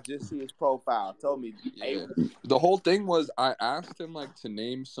I just see his profile. Told me. Yeah. The whole thing was I asked him like to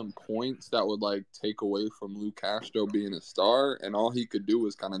name some points that would like take away from Lou Castro being a star, and all he could do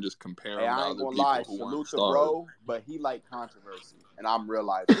was kind of just compare him to I ain't other gonna people lie, who salute weren't to stars. bro, but he like controversy, and I'm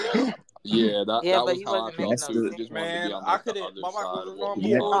realizing that. Yeah, that but was he how I wasn't felt making too. no He just sense. wanted to be on I like, the couldn't. other My mic side wasn't of what on was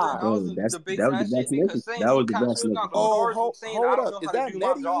before. going I was debating that shit because saying Lou Castro is not the stars and saying I don't know Is how that to do my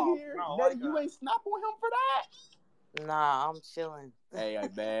Nettie job. here? No, Nettie, you ain't snap on him for that? Nah, I'm chilling. Hey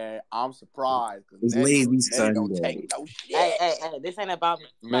man, I'm surprised. It's Nettie lazy don't Sunday. take no shit. Hey, this ain't about me.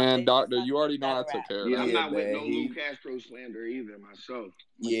 Man, doctor, you already know I took care of that. I'm not with no Lou Castro slander either myself.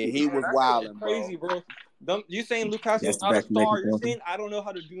 Yeah, he was wilding, crazy, bro. You saying Lou Castro's not a star? You're saying I don't know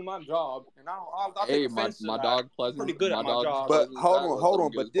how to do my job, and I'll take offense to that. dog Pleasant, pretty good at my job. But hold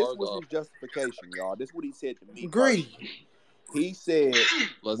on. But this was his justification, y'all. This is what he said to me. Greedy. He said,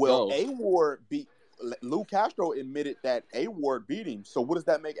 go. A Ward beat Lou Castro admitted that A Ward beat him. So what does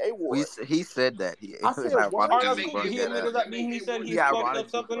that make A Ward? He said that. I said, what? He admitted that. He said he fucked up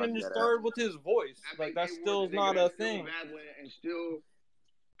something in his third with his voice. Like that still is not a thing. And still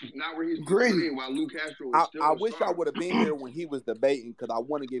not where he's Greedy. while Lou Castro was still I wish I would have been here when he was debating because I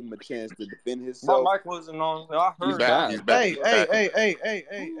want to give him a chance to defend My himself. mic wasn't on. I heard He's back.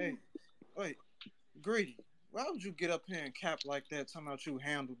 Hey. Wait, Greedy. Why would you get up here and cap like that? Talking about you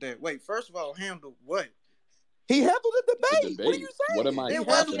handled that. Wait, first of all, handle what? He handled the debate. What are you saying? What am I? It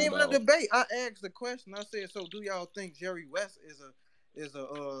wasn't even a debate. I asked the question. I said, "So, do y'all think Jerry West is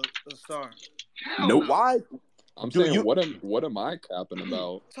a star?" No. Why? I'm saying, what am I capping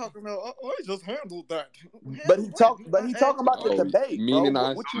about? Talking about, I just handled that. But he talking about the debate, meaning bro.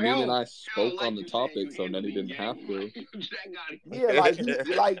 I spoke on the topic, so then he didn't have to. Yeah,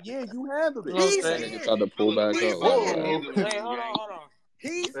 you handled it. He said he tried to pull back up. Hey, hold on.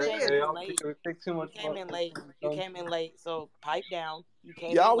 He said You came in late, so pipe down. You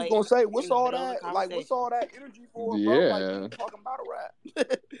came I in was late. gonna say, what's all that? Like, what's all that energy for, bro? Yeah. Like, talking battle rap.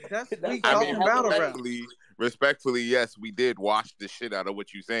 We talking battle rap. Respectfully, yes, we did wash the shit out of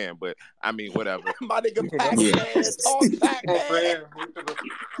what you saying, but I mean, whatever. My nigga Pac-Man, talk Pac-Man.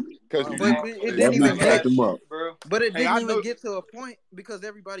 But it didn't even get, but it didn't even get to a point because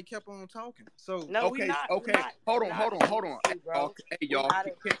everybody kept on talking. So okay, hold on. Hey, y'all,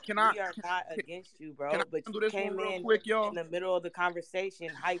 can I? We are not against you, bro. Can I but do you this came one real in quick, y'all? in the middle of the conversation,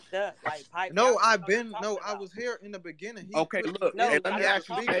 hyped up, like pipe. No, I was here in the beginning. Okay, look. No, let me ask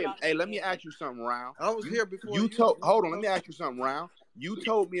you. Hey, let me ask you something, Round. I was here before you told. Hold on, let me ask you something, Round. You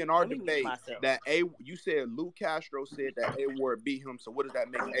told me in our debate that you said Lou Castro said that A Ward beat him. So what does that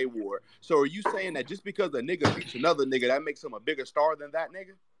make A Ward? So are you saying that just because a nigga beats another nigga, that makes him a bigger star than that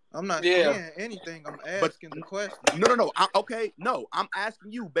nigga? I'm not saying anything. I'm asking the question. No. I'm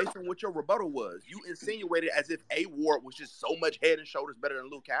asking you based on what your rebuttal was. You insinuated as if A Ward was just so much head and shoulders better than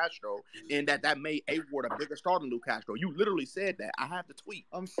Lou Castro, and that made A Ward a bigger star than Lou Castro. You literally said that. I have the tweet.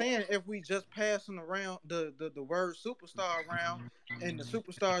 I'm saying if we just passing around the word superstar around, and the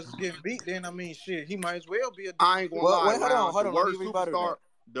superstars is getting beat, then I mean, shit, he might as well be a. I ain't gonna lie. Hold on. The word superstar.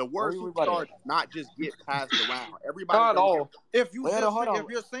 The word superstar does not just get passed around. Everybody. Not all. If you're saying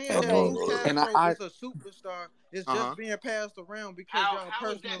that Lou Castro is a superstar, it's just being passed around because y'all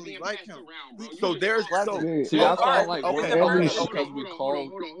personally like him. So there's see that's why I'm like, Hold on. Let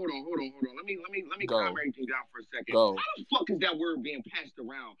me calm everything down for a second. Go. How the fuck is that word being passed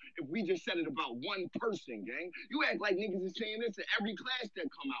around if we just said it about one person, gang? You act like niggas is saying this in every class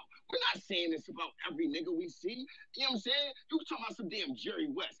that come out. We're not saying this about every nigga we see. You know what I'm saying? You talking about some damn Jerry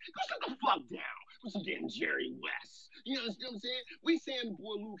West. Go shut the fuck down with some damn Jerry West. You understand what I'm saying? We saying the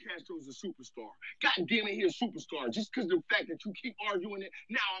boy Lou Castro is a superstar. God damn it, he a superstar. Just because of the fact that you keep arguing it,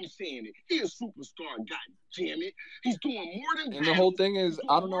 now I'm saying it. He a superstar, god damn it. He's doing more than And the whole thing is,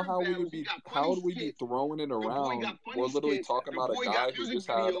 I don't know how we would be throwing it around. We're literally talking about a guy who just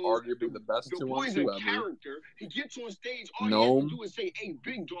had arguably the best 2-on-2 ever. Character. He gets on stage, all he has to do is say, "Hey,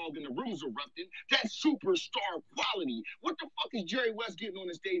 big dog," and the room's erupting. That's superstar quality. What the fuck is Jerry West getting on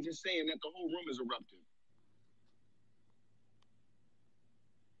the stage and saying that the whole room is erupting?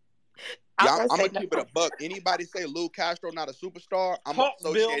 I'm gonna keep it a buck. Anybody say Lou Castro not a superstar, I'm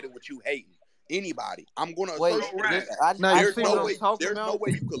associated with you hating. Anybody, I'm gonna associate with that. There's no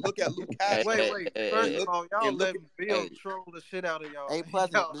way you could look at Lou Castro. Wait. First of all, y'all letting Bill troll the shit out of y'all. Hey,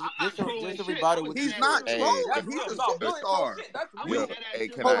 Pleasant, this a rebuttal with He's not trolling. He's a superstar.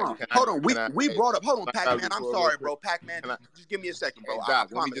 Hold on. We brought up. Hold on, Pac-Man. I'm sorry, bro. Pac-Man, just give me a second, bro. I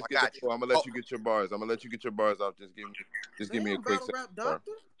promise. I'm gonna let you get your bars. I'm gonna let you get your bars off. Just give me a quick second. All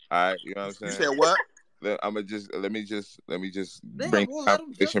right, you know what I'm saying? You said what? I'm gonna let me just bring the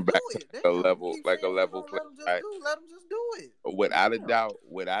conversation back to a level play. Let him just do it. Without a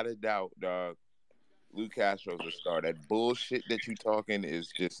doubt, dog. Lou Castro's a star. That bullshit that you talking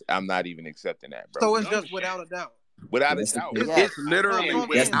is just. I'm not even accepting that, bro. So it's just without a doubt. Without a doubt, it's literally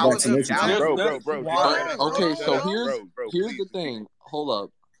without a doubt, bro. Okay, so here's the thing. Hold up.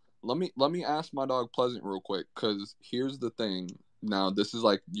 Let me ask my dog Pleasant real quick, because here's the thing. Now, this is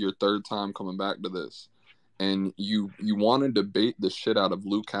like your third time coming back to this, and you want to debate the shit out of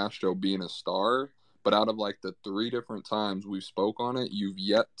Lou Castro being a star, but out of like the 3 different times we've spoke on it, you've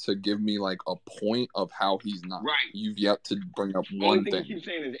yet to give me like a point of how he's not. Right. You've yet to bring up one thing. You keep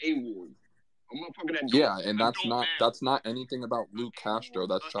saying is A-Ward. Yeah, and that's not anything about Lou Castro.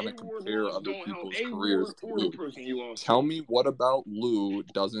 That's trying to compare other people's careers to Lou. Tell me, what about Lou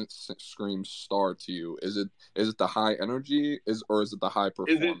doesn't scream star to you? Is it the high energy, or is it the high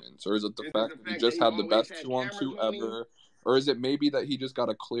performance, or is it the fact that he just had the best 2-on-2 ever? Or is it maybe that he just got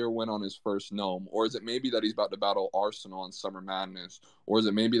a clear win on his first Gnome? Or is it maybe that he's about to battle Arsenal on Summer Madness? Or is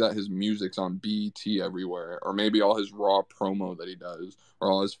it maybe that his music's on BET everywhere? Or maybe all his raw promo that he does? Or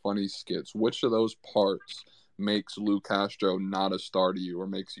all his funny skits? Which of those parts makes Lou Castro not a star to you, or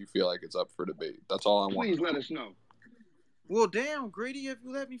makes you feel like it's up for debate? That's all I want. Please let us know. Well, damn, Greedy, if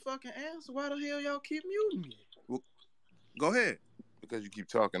you let me fucking answer, why the hell y'all keep muting me? Well, go ahead. Because you keep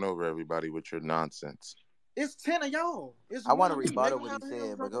talking over everybody with your nonsense. It's 10 of y'all. I want to rebuttal what he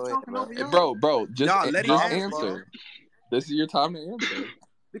said, but go ahead, bro. Just answer. This is your time to answer.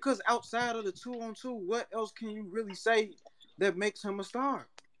 Because outside of the 2-on-2, what else can you really say that makes him a star?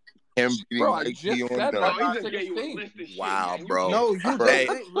 Bro, I just said wow, bro. No, you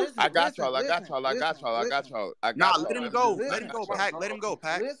listen, I got y'all. Nah, let him go. Let him go, Pac. Let him go,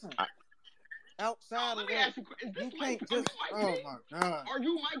 Pac. Listen. Outside of that, you can't just. Oh my God. Are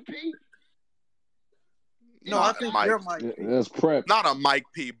you Mike P? No, I think you're Mike P. That's prep. Not a Mike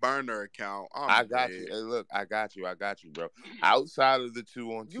P burner account. I got you. Hey, look, I got you, bro. Outside of the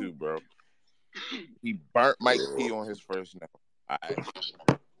 2-on-2, bro, he burnt Mike P on his first note.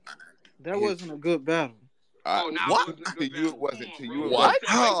 That wasn't a good battle. What? It wasn't to you. What?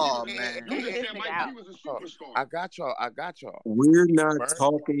 Oh man! I got y'all. We're not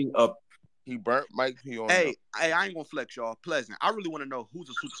talking up. He burnt Mike P on. Hey, I ain't gonna flex y'all. Pleasant. I really want to know who's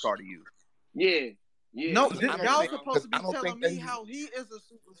a superstar to you. Yeah. No, y'all supposed to be telling me how he is a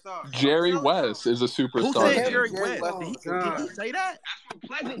superstar. Jerry West is a superstar. Who said Jerry West? Did he say that?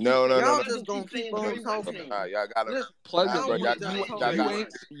 No. Y'all just gonna keep on talking. Y'all gotta Pleasant.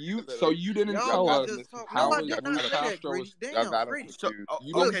 So you didn't tell us how was Lou Castro.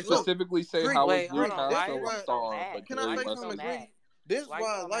 You didn't specifically say how was Lou Castro a star, but can I say something, Greedy? This is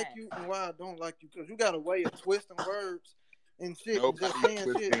why I like you and why I don't like you, because you got a way of twisting words and shit. Just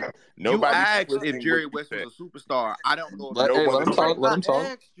saying shit. You asked if Jerry West was a superstar. I don't know. Let him talk. I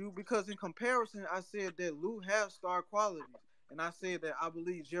asked you because in comparison, I said that Lou has star qualities, and I said that I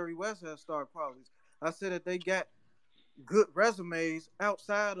believe Jerry West has star qualities. I said that they got good resumes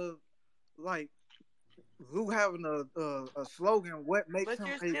outside of like Lou having a slogan. What makes him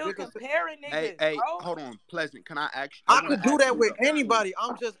a bigger? Comparing niggas, hey, bro. Hold on, Pleasant. Can I ask? I could do that with anybody.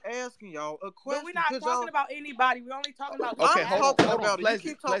 I'm just asking y'all a question. But we're not talking about anybody. We're only talking about. Okay, hold on. Pleasant,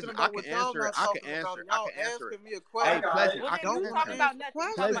 you keep talking about what y'all not talking about. Y'all asking me a question. Hey, Pleasant, I don't talking about nothing.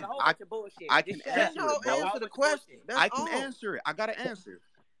 You're talking about a whole bunch of bullshit. I can answer it, bro. Answer the question. I can answer it. I got to answer.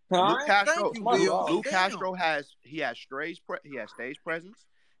 Lou Castro has stage presence.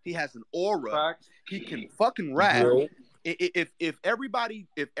 He has an aura. He can fucking rap. If everybody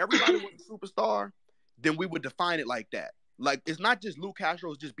was a superstar, then we would define it like that. Like, it's not just Lou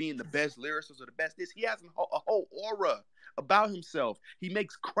Castro just being the best lyricist or the best this. He has a whole aura about himself. He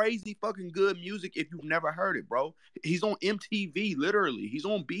makes crazy fucking good music if you've never heard it, bro. He's on MTV, literally. He's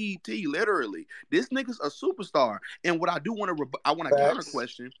on BET, literally. This nigga's a superstar. And what I do want to counter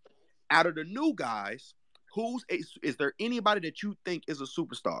question, out of the new guys, is there anybody that you think is a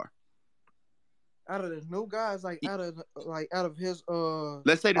superstar? out of the new guys, like out of his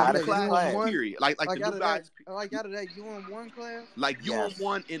let's say the Out new of his class, class. period. Like like the out new of guys, that, like out of that UM1 class, like Yes.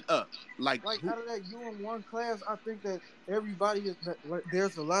 UM1 and up. Like out of that UM1 class, I think that everybody is like,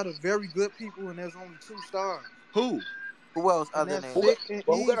 there's a lot of very good people, and there's only 2 stars. Who else And other that's than? Sick and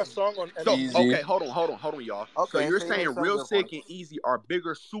Well, who got a Easy. song on? So Easy. okay, hold on, y'all. So Okay, you're so you make saying some Real good Sick points. and Easy are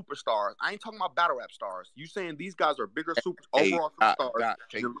bigger superstars. I ain't talking about battle rap stars. You saying these guys are bigger Hey, overall Doc, superstars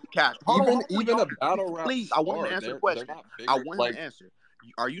check than Luke Castro? Hold on, Even y'all. a battle rap Please, I want him to star, answer the they're question. not I bigger. want him Like, to answer.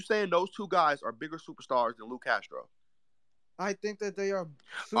 Are you saying those 2 guys are bigger superstars than Luke Castro? I think that they are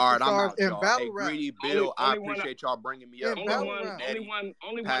All right, I'm superstars out, in y'all. battle Hey, rap. Greedy Bill, I Only one appreciate y'all bringing me up, In bro. battle rap. Nettie,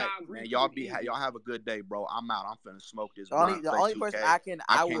 only one Pat, I agree man, with. y'all have a good day, bro. I'm out. I'm finna smoke this The blunt, only play person 2K.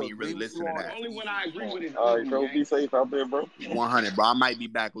 I can't will even really agree with listen you to on that. is Only one Easy. I agree with is All right, Easy, bro. gang. Be safe out there, bro. 100, bro. I might be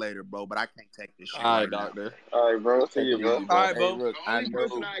back later, bro, but I can't take this shit all right, right now. doctor. All right, bro. See Take you, it bro. easy, All bro. right, Hey, bro. look, The I only know,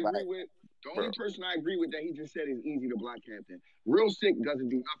 person I agree like, with, bro. that he just said is Easy, the Black Captain. Real Sick doesn't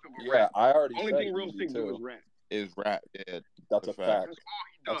do nothing but Yeah, rap. I already Only said thing Real Easy Sick do too. is rap. Is rap, yeah, That's a fact. That's all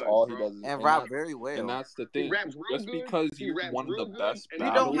he does, That's all he bro. does. And rap that, very well. and that's the He thing. raps real Just good. because He you're raps one of the real good, best and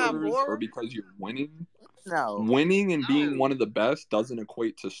You don't have battlers, or aura? because you're winning, No, winning and being No. one of the best doesn't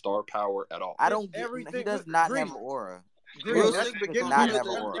equate to star power at all. I It's don't get. He everything. does not Green. have an aura. Green. Real At Sick the does beginning, not at have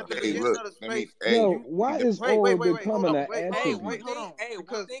the, an at aura. the Hey, beginning look, of the let me. space. Hey, Yo, why is aura becoming an Wait, attribute? hold on.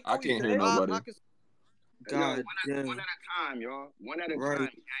 Because I can't hear nobody. God damn. One at a time, y'all. One at a time,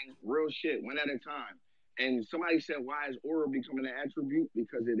 gang. Real shit. One at a time. And somebody said, why is aura becoming an attribute?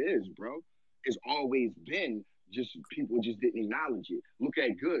 Because it is, bro. It's always been. Just people just didn't acknowledge it. Look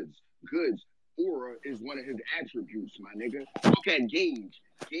at Goods. Goods. Aura is one of his attributes, my nigga. Look at Gage.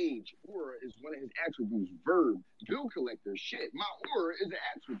 Gage. Aura is one of his attributes. Verb. Bill collector. Shit. My aura is an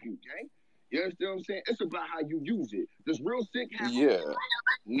attribute, gang. You understand what I'm saying? It's about how you use it. Does Real Sick have aura?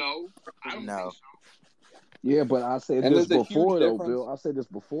 No. I don't think so. Yeah, but I said And this there's a huge before, though, difference. Bill. I said this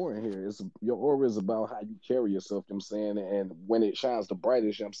before in here. It's your aura is about how you carry yourself. You know what I'm saying, and when it shines the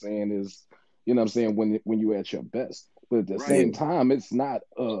brightest, you know what I'm saying, is you know what I'm saying when you're at your best. But at the same time, it's not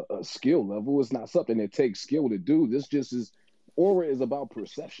a skill level. It's not something that takes skill to do. This just is aura is about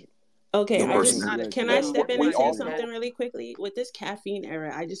perception. Okay, can I step in and say also- something really quickly? With this caffeine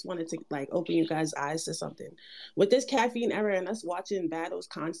era, I just wanted to like open you guys' eyes to something. With this caffeine era and us watching battles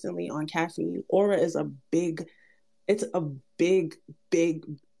constantly on caffeine, aura is a big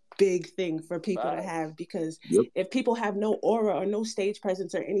thing for people to have, because if people have no aura or no stage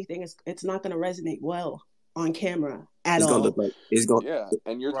presence or anything, it's not going to resonate well on camera at all. Yeah,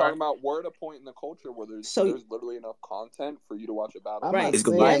 and you're talking about where to point in the culture where there's literally enough content for you to watch a battle. Right.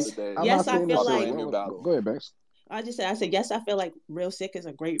 Yes, I feel like. Go ahead, Bex. I said, yes, I feel like Real Sick is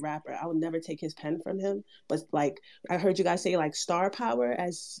a great rapper. I would never take his pen from him. But like, I heard you guys say like star power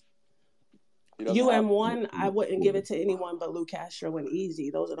as UM1, I wouldn't give it to anyone but Luke Castro and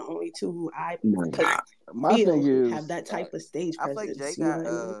Easy. Those are the only 2 who I feel have that type of stage presence. I feel like Jay got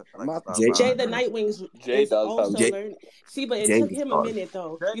Jay the Nightwings Jay does also have learned. See, but it took him a minute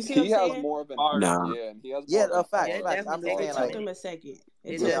though. You see what I'm saying? Has more of an and he has more of facts. I'm just saying, it took him a second.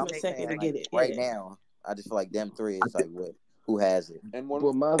 It Yeah, took him a second to get it. Right now, I just feel like them 3 is like who has it. And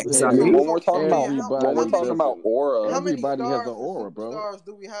when my thing is, when we're talking everybody about aura, everybody has an aura, bro. Stars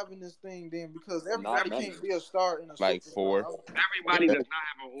do we have in this thing then? Because Not everybody many. can't be a star in a like superstar. 4. Everybody does not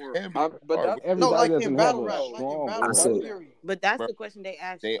have an aura. But that's everybody like doesn't in have battle a rap, strong like in battle aura. rap, period. But that's the question they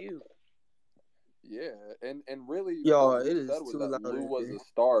asked you. Yeah, and really, Yo, what it Lou is said was too that loud Lou in was here. a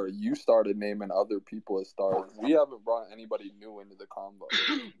star. You started naming other people as stars. We haven't brought anybody new into the combo.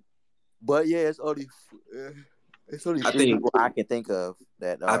 But yeah, it's only 3 people I can think of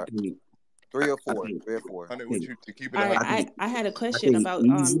that are 3 or 4. 3 or 4. I had a question about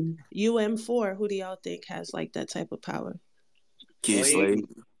UM4. Who do y'all think has like that type of power? Kid Slade.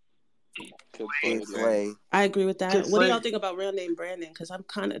 Kid Slade. I agree with that. What do y'all think about real name Brandon? Because I'm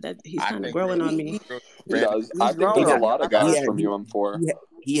kind of he's kind of growing on me. He does. I think there's a lot of guys from UM4.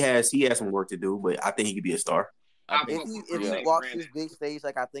 He has some work to do, but I think he could be a star. If he walks this big stage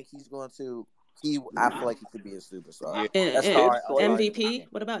like I think he's going to, I feel like he could be a superstar. And MVP?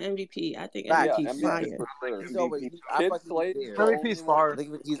 What about MVP? I think MVP's fire. He's always. Kid Slade. MVP's fire.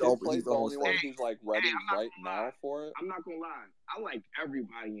 He's the only one who's like ready right now for it. I'm not gonna lie. I like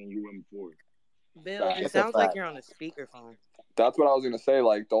everybody in UM4. Bill, it sounds like you're on a speakerphone. That's what I was gonna say.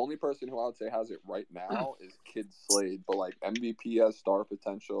 Like the only person who I would say has it right now is Kid Slade, but like MVP has star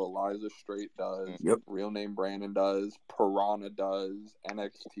potential. Eliza Straight does. Real name Brandon does. Piranha does.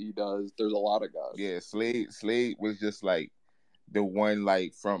 NXT does. There's a lot of guys. Yeah, Slade was just like the one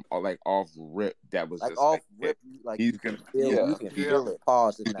like from like off rip that was like just off rip, like he's you can gonna feel, you can feel it.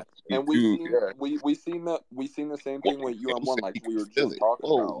 Pause. And we seen the same thing with UM1, like we were just talking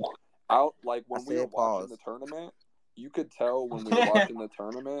about. Out like when we were watching the tournament, you could tell when we were watching the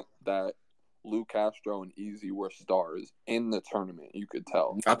tournament that Lou Castro and Easy were stars in the tournament. You could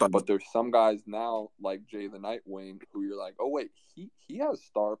tell. But there's some guys now like Jay the Nightwing who you're like, oh wait, he has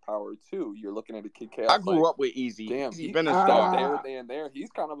star power too. You're looking at a Kid Chaos. I grew up with Easy. Damn, Easy been a star. There.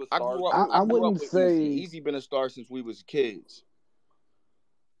 He's kind of a star. I grew up with Easy. Easy been a star since we was kids.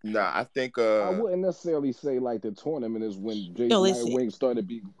 Nah, I think I wouldn't necessarily say like the tournament is when Jay the Nightwing started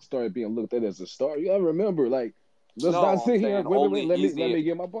being looked at as a star. You gotta remember, like, let's not sit here and let me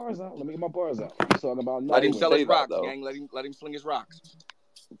get my bars out. Let me get my bars out. I'm talking about let him sell his rocks, gang. Let him sling his rocks.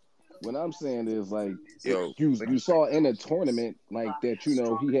 What I'm saying is like you saw in a tournament like that, you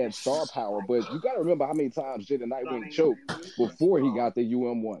know, he had star power, but you gotta remember how many times Jay the Nightwing choked before he got the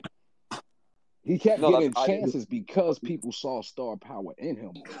UM1. He kept getting chances because people saw star power in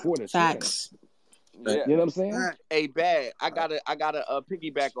him before the facts. You know what I'm saying? Hey, bad. I gotta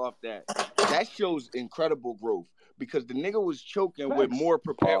piggyback off that. That shows incredible growth because the nigga was choking with more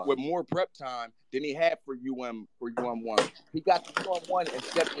prep time than he had for UM1. He got the UM1 and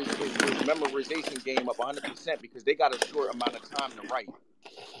stepped his memorization game up 100% because they got a short amount of time to write.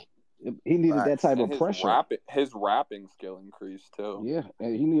 He needed that type of pressure. His rapping skill increased too. Yeah,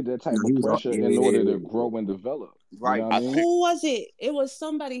 and he needed that type of pressure in order to grow and develop. Right. You know what I mean? Who was it? It was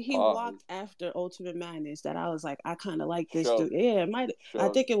somebody he walked after Ultimate Madness that I was like, I kind of like this dude. Yeah, I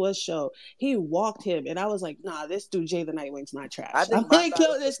think it was Show. He walked him, and I was like, nah, this dude Jay the Nightwing's not trash. I think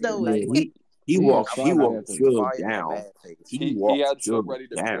this though. He walked Phil down. He had Show ready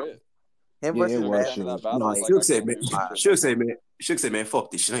to quit. Him versus Shook said, man,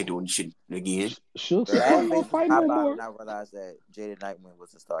 fuck this shit. I ain't doing this shit again. Shook said, I'm gonna fight no more. I realized that Jay the Nightwing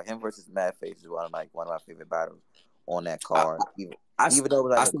was a star. Him versus Madface is one of my favorite battles on that card. Even though it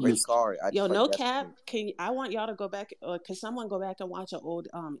was like a great card. No cap. I want y'all to go back, can someone go back and watch an old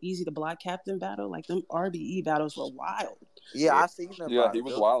Easy the Block Captain battle? Like them RBE battles were wild. Yeah, I seen them. Yeah, he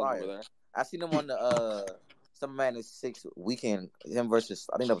was wild over there. I seen him on the Summer Madness 6 weekend. Him versus,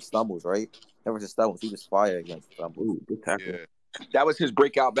 I think that was Stumbles, right? Him versus Stumbles. He was fire against Stumbles. Yeah. That was his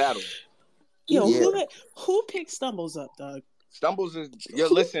breakout battle. Who picked Stumbles up, dog? Stumbles is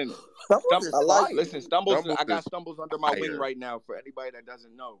listen. Stumbles. I got Stumbles under my wing right now. For anybody that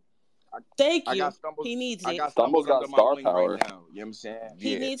doesn't know, Thank you. He needs it. I got Stumbles under my wing right now. You know what I'm saying?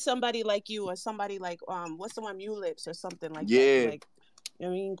 He needs somebody like you or somebody like what's the one, Mulips or something like that. Yeah. Like, I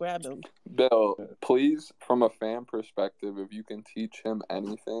mean, grab him. Bill, please, from a fan perspective, if you can teach him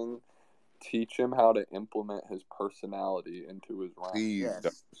anything, teach him how to implement his personality into his rap.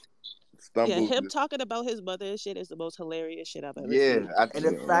 Yes. Him talking about his mother and shit is the most hilarious shit I've ever seen. And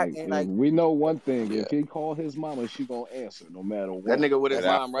in fact, we know one thing: if he call his mama, she gonna answer no matter what. That nigga with his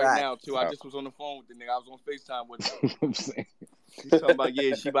mom right now too. I just was on the phone with the nigga. I was on FaceTime with him. I'm saying. She's talking about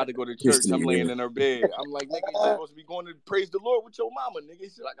she about to go to church. I'm laying in her bed. I'm like, nigga, you're supposed to be going to praise the Lord with your mama, nigga. He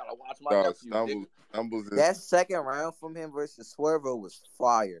said, I gotta watch my nephew. That second round from him versus Swervo was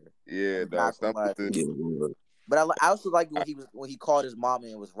fire. Yeah, but I also like when he called his mama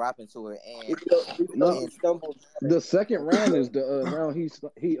and was rapping to her. And the second round is the round he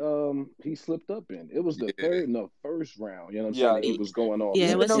slipped up in. It was the first round. You know what I'm saying? It was going on.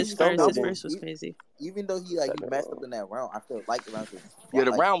 Yeah, it was his first. His first was crazy. Even though he messed up in that round, I feel like the round was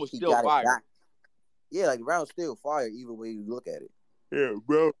the round was still fire. Yeah, like the round was still fire, either way you look at it. Yeah,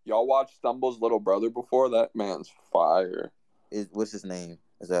 bro. Y'all watched Stumble's little brother before? That man's fire. What's his name?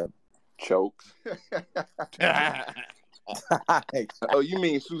 Is that Chokes? Oh, you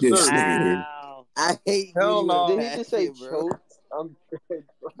mean Sue Surf? I hate Hell no. Did he just say Chokes?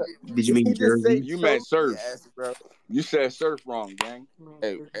 Did you mean Jersey? You meant Surf. Yes, bro. You said Surf wrong, gang.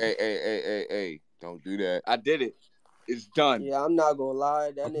 Hey. Don't do that. I did it. It's done. Yeah, I'm not gonna lie.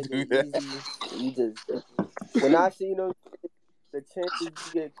 That nigga Easy. He just when I seen him, the chances you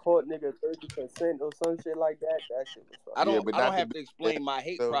get caught, nigga, 30% or some shit like that. That shit was fun. I don't have to explain my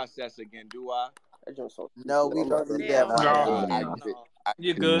hate process again, do I? No, we don't do that.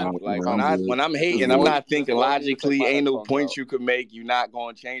 You're good. Like when I'm hating, I'm not thinking logically. Ain't no points you could make. You're not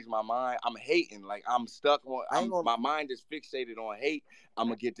gonna change my mind. I'm hating. Like I'm stuck on. My mind is fixated on hate. I'm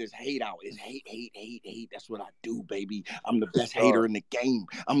gonna get this hate out. It's hate. That's what I do, baby. I'm the best hater in the game.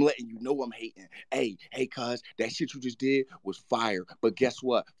 I'm letting you know I'm hating. Hey, cuz that shit you just did was fire. But guess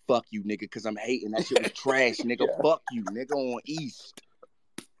what? Fuck you, nigga, cause I'm hating. That shit was trash, nigga. Fuck you, nigga, on East.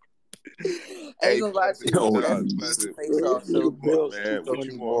 Ain't gonna lie to you. Face off so Bills man, what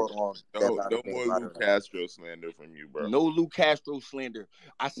you want? No more Lou Castro slander from you, bro. No Lou Castro slander.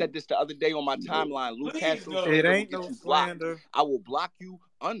 I said this the other day on my timeline. Lou Castro slander will get you blocked. I will block you,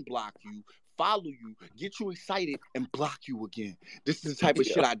 unblock you, follow you, get you excited, and block you again. This is the type of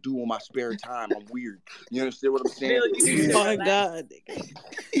shit I do on my spare time. I'm weird. You understand what I'm saying? Oh my God.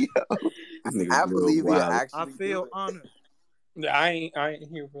 I believe you actually. I feel honored. Yeah, I ain't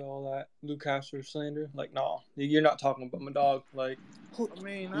here for all that Lou Castro slander. Like, no, you're not talking about my dog. Like, I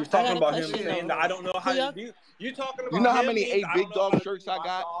mean, you're talking about him saying that I don't know how to do. You talking about? You know how many 8 Big Dog shirts I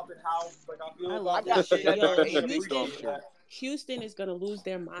got? I got 7 or 8 Big Dog shirts. Houston is gonna lose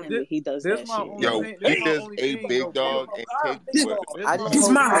their mind when he does that shit. Yo, he says a Big Dog and take. I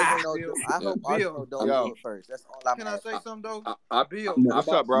hope Arsenal don't do it first. That's all I'm. Can I say something though? Bill, what's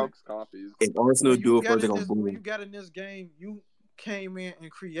up, bro? If Arsenal do it first, they're gonna boom. When you got in this game, you came in and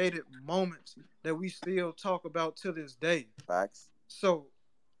created moments that we still talk about to this day. Facts. So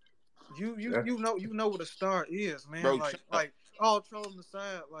you know what a star is, man. Bro, like all trolling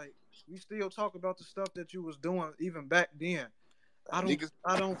aside, like we still talk about the stuff that you was doing even back then. I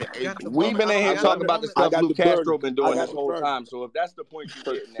don't. We've been in here talking about the stuff Lou Castro been doing this whole time. So if that's the point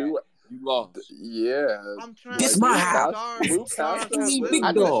you're getting at, you lost. Yeah. This my house. I just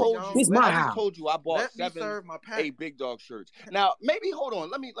told you I bought 7 8 Big Dog shirts. Now maybe hold on.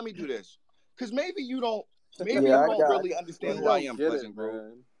 Let me do this because maybe you don't. Maybe you don't really understand who I am, Pleasant,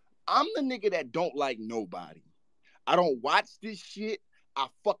 bro. I'm the nigga that don't like nobody. I don't watch this shit. I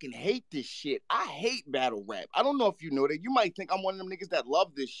fucking hate this shit. I hate battle rap. I don't know if you know that. You might think I'm one of them niggas that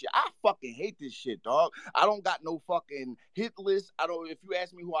love this shit. I fucking hate this shit, dog. I don't got no fucking hit list. If you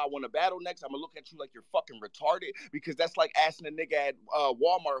ask me who I want to battle next, I'm gonna look at you like you're fucking retarded because that's like asking a nigga at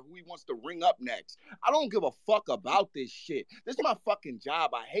Walmart who he wants to ring up next. I don't give a fuck about this shit. This is my fucking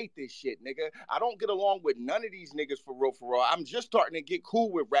job. I hate this shit, nigga. I don't get along with none of these niggas for real. I'm just starting to get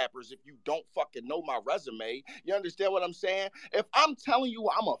cool with rappers if you don't fucking know my resume. You understand what I'm saying? If I'm telling you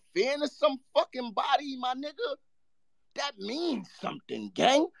I'm a fan of some fucking body, my nigga, that means something,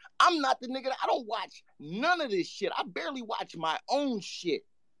 gang. I'm not the nigga I don't watch none of this shit. I barely watch my own shit.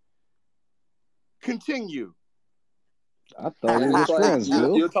 Continue. I thought we were friends,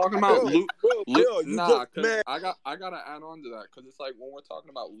 Bill. You're talking about Luke. Nah, because I gotta add on to that because it's like when we're talking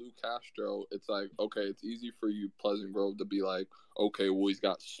about Lou Castro, it's like okay, it's easy for you, Pleasant Grove, to be like, okay, well he's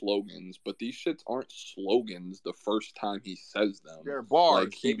got slogans, but these shits aren't slogans. The first time he says them, they're bars.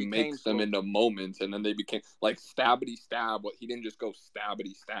 Like he makes them into moments, and then they became like stabbity stab. But he didn't just go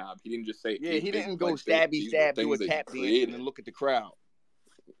stabbity stab. He didn't just say he didn't go stabby stab, do a tap dance, and then look at the crowd.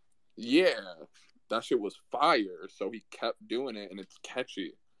 Yeah. That shit was fire, so he kept doing it, and it's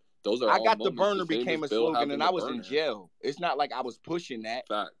catchy. Those are. I got the burner became a slogan, and I was in jail. It's not like I was pushing that.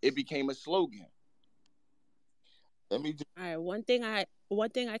 Facts. It became a slogan. All right. One thing I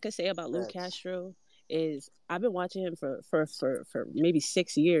could say about Lou Castro is I've been watching him for maybe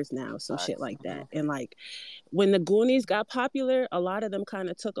 6 years now, some shit like that. And like when the Goonies got popular, a lot of them kind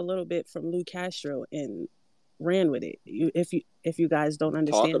of took a little bit from Lou Castro and ran with it. If you guys don't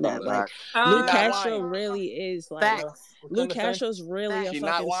understand that, like Lou Castro really is like Lou Castro's really a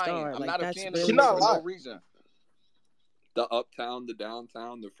fucking star. Like that's really she's not lying. No reason. The uptown, the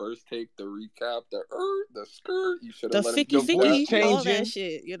downtown, the first take, the recap, the skirt. You should have the let ficky, all that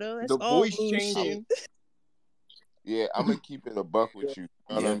shit. You know, that's the all voice changing. Yeah, I'm gonna keep it a buck with you.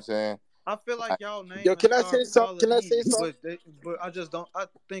 You know what I'm saying? I feel like y'all name. Yo, can I say something? But I just don't. I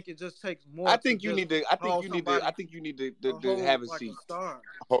think it just takes more. I think you need to have a seat.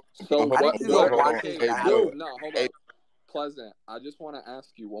 Hold on. Pleasant, I just want to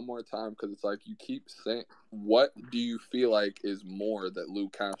ask you one more time because it's like you keep saying, what do you feel like is more that Lou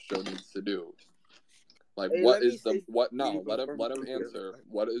Castro needs to do? Like, what is the what? No, let him answer.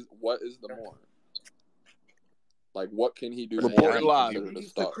 What is the more? Like, what can he do? He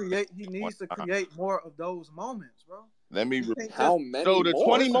needs to create more of those moments, bro. Let me. How many? So the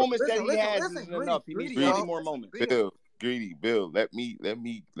 20 moments that he has isn't enough. He needs 20 more moments. Bill, let me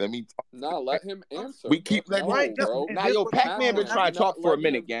talk. No, let him answer. We keep letting him, bro. Now, yo, Pac-Man been trying to talk for a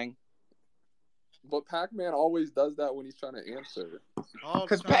minute, gang. But Pac-Man always does that when he's trying to answer.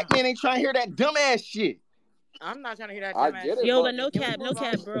 Because Pac-Man ain't trying to hear that dumbass shit. I'm not trying to hear that dumbass shit. Yo, but no cap,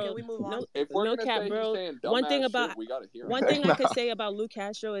 bro. Can we move on? No cap, bro. One thing I could say about Lou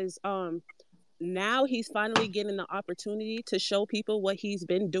Castro is now he's finally getting the opportunity to show people what he's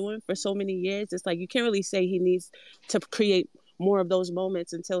been doing for so many years. It's like you can't really say he needs to create more of those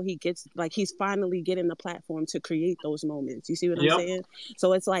moments until he gets like he's finally getting the platform to create those moments. You see what I'm saying?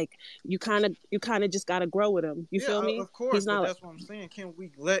 So it's like you kind of just gotta grow with him. You feel me? Of course, he's not. But that's what I'm saying. Can we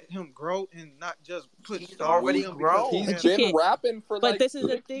let him grow and not just put He's star already with him? grown. He's been rapping for but like this is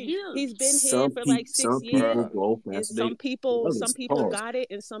the 6 thing. years. He's been here for like 6 years. And some people got it,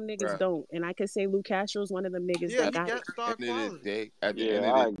 and some niggas don't. And I can say Luke Castro's one of them niggas that got it. At the end of the day,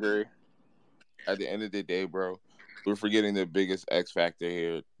 at the end of the day, bro, we're forgetting the biggest X factor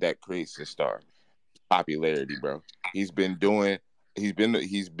here that creates a star: popularity, bro. He's been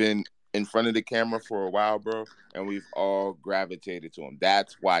in front of the camera for a while, bro, and we've all gravitated to him.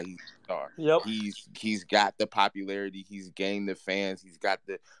 That's why he's a star. Yep. He's got the popularity, he's gained the fans, he's got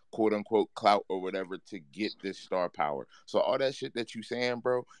the quote unquote clout or whatever to get this star power. So all that shit that you saying,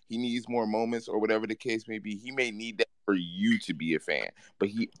 bro, he needs more moments or whatever the case may be. He may need that for you to be a fan, but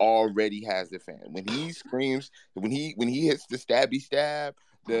he already has the fan. When he screams, when he hits the stabby stab,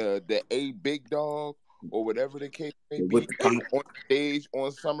 the A big dog, or whatever the case may be, on stage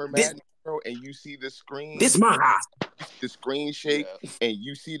on Summer Madness, bro, and you see the screen, the screen shake, and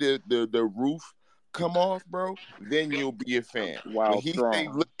you see the roof come off, bro, then you'll be a fan. Wow, when he say,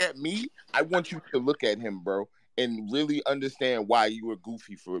 "Look at me," I want you to look at him, bro, and really understand why you were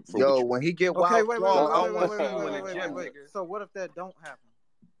goofy for Yo, what you when he get Okay, wild, wait. So what if that don't happen?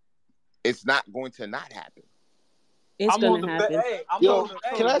 It's not going to not happen. It's gonna happen. Yo,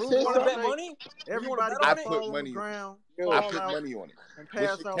 can I say want to bet something? money? Everybody I gonna put fall on money the ground, I put money on it. and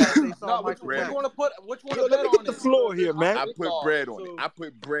pass out like they saw Michael Which Jackson. one to put? Which one Yo, to let bet me on get the it? floor here, man. I put bread on it. I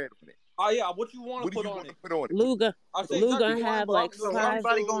put bread on it. Oh yeah, what you want to put on it? Put on it? Luga gonna have like So 5.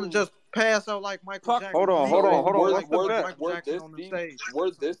 everybody gonna just pass out like Michael Jackson. Hold on. What's the bet?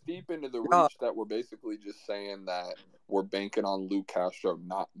 We're this deep into the reach that we're basically just saying that we're banking on Luke Castro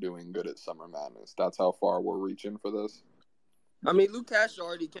not doing good at Summer Madness. That's how far we're reaching for this. I mean, Luke Castro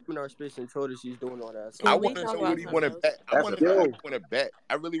already came in our space and told us he's doing all that. So I want to know what he want to bet. I want to know what he want to bet.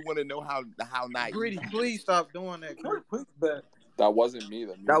 I really want to know how naive. Greedy, please stop doing that. Please bet. That wasn't me.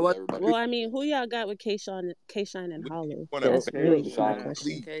 That was everybody. Well, I mean, who y'all got with K-Shine and Hollow? Wanna That's bet? really my K-Shine.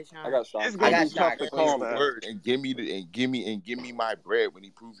 question. I got shot. It's gonna I be tough to call that. word and give me my bread when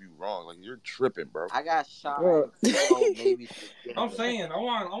he proves you wrong. Like, you're tripping, bro. I got shot. Maybe. I'm saying I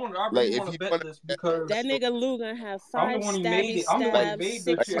Like, really if want he to bet wanna- this because That nigga Lou gonna have I'm 5 the one who made it. I'm the one who stabby made stabs,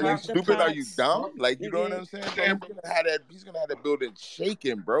 this 6 shit Are you happen. stupid? Are you pots. dumb? Like, you know what Nigga. I'm saying? Damn, he's gonna have that building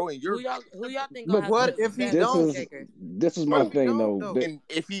shaking, bro. And you're Who y'all think Look, gonna have what the if he best don't? shaker? This is my thing, though. and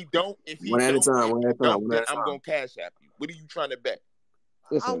if he don't, One at a time. then I'm gonna cash app you. What are you trying to bet?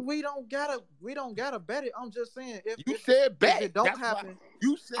 Listen, We don't gotta bet it. I'm just saying if You said bet. if it don't That's why- happen.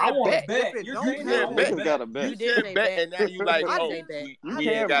 You said I want bet. to bet. If it You're don't saying said I want bet. to Niggas gotta bet. bet. You said say bet, bet. and now you like, I oh, didn't say bet. You we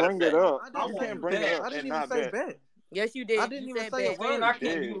can't ain't got bring bet. it up. I You didn't can't bring it say up I didn't and even not say bet. bet. Yes, you did. I didn't You even said say a bet. Saying word. I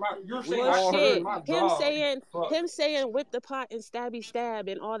can't do my. You're saying Well, I shit, heard my him job. saying whip the pot and stabby stab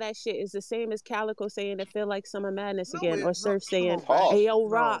and all that shit is the same as Calico saying it feel like Summer Madness again, or Surf saying, "Hey yo,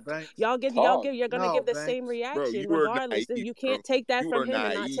 Rock." You're gonna give the same Bro, reaction you were regardless. naive, You bro. can't take that You from were him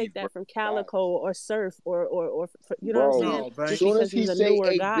and not naive, take bro. that from Calico or Surf or you know Bro, what I'm saying? as Just soon as because he he's a say newer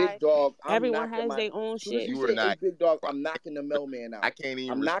a guy, big dog, I'm everyone knocking has my. their own As soon as shit. he You were say a not. big dog, I'm knocking the mailman out. I can't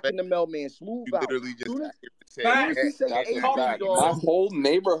even I'm respect. knocking the mailman smooth You out. literally just Soon as, sat here and said soon as he bet. say That's a a big fact. My dog, whole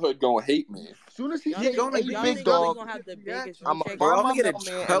neighborhood gonna hate me. soon as he Y'all say think, a y'all big think dog, gonna have the biggest I'ma rejection? find I'm my gonna get in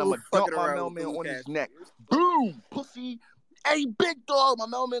mailman and trouble I'ma dump fucking my around with mailman Luke on his Castro. neck. Boom, pussy. Hey, big dog. My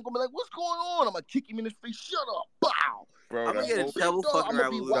mailman gonna be like, "What's going on?" I'm gonna kick him in his face. Shut up. Bow. Bro, I'm gonna get in Big trouble dog. fucking I'm gonna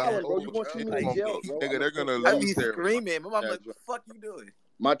around be with Luke wildin', bro. Castro. You gonna see me Like, in jail, bro. nigga, they're gonna I lose be their screaming. My mom like, "What the fuck you doing?"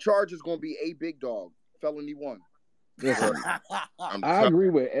 My charge is gonna be a big dog. Felony 1. listen, I'm I agree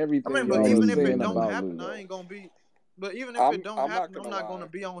with everything I mean, but y'all are even if it saying don't about happen, Lou. I ain't gonna be. But even if I'm it don't not happen, gonna I'm not lie. gonna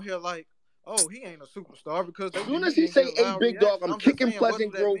be on here like, oh, he ain't a superstar because they As soon didn't as he get say a loud big dog, reaction. I'm I'm just kicking saying, what do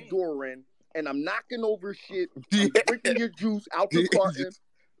Pleasant that Grove mean? door in, and I'm knocking over shit. I'm drinking your juice out the carton.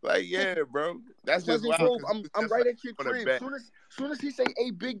 like, yeah, bro. That's just Pleasant wild. Grove, I'm right at your crib. Soon as he say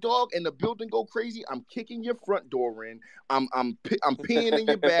a big dog and the building go crazy, I'm kicking your front door in. I'm peeing in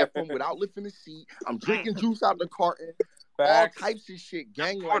your bathroom without lifting the seat. I'm drinking juice out the carton. All types of shit,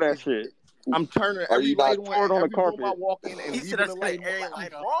 gang like that this. shit. I'm turning Are every you light not on, poured on the every room I carpet? walk in, and He leaving said the that's light like every on. I'm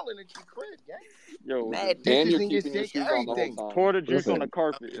light on. crawling at your crib, gang. Yo, Mad And dishes you're in your keeping your sink, shoes on the whole everything. time. pour the juice Listen, on the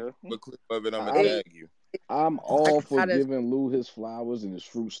carpet. Yeah. A clip of it, I'm gonna I'm, tag you. I'm all for How does giving Lou his flowers and his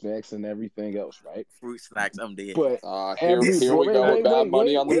fruit snacks and everything else, right? fruit snacks? I'm dead. But Here we go with bad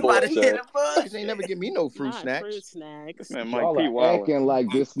money on the bullshit. Niggas ain't never give me no fruit Not snacks. fruit snacks. Man, Mike y'all P. are Waller. acting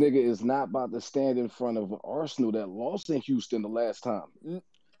like this nigga is not about to stand in front of Arsenal that lost in Houston the last time.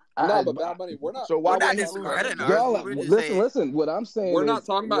 No, but Bad Bunny, we're not. So why would he lose? Listen. What I'm saying we're is, not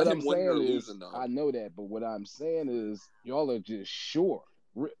talking about him winning or losing, though. I know that, but what I'm saying is, y'all are just sure.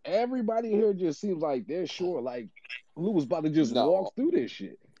 Everybody here just seems like they're sure. Like Lou was about to just walk through this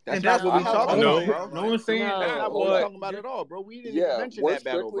shit. That's not what we're talking about, bro. No one's saying that. That's not what we're talking about at all, bro. We didn't mention that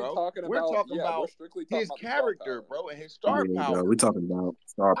battle, bro. We're talking about his character, bro, and his star power. We're talking about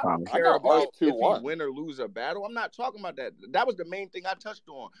star power. I don't care about if he win or lose a battle. I'm not talking about that. That was the main thing I touched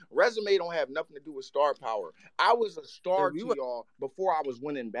on. Resume don't have nothing to do with star power. I was a star to y'all before I was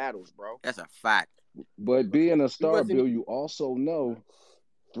winning battles, bro. That's a fact. But being a star, Bill, you also know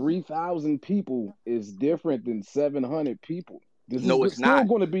 3,000 people is different than 700 people. It's not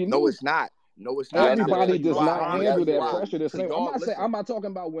going to be new. No, it's not. Everybody does not handle that pressure the same. I'm not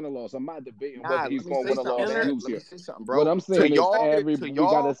talking about win or loss. I'm not debating whether he's going to win or lose here. What I'm saying is, we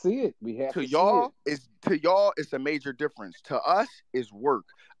got to see it. We have to see it. To y'all, it's a major difference. To us, it's work.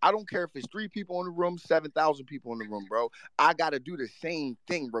 I don't care if it's 3 people in the room, 7,000 people in the room, bro. I got to do the same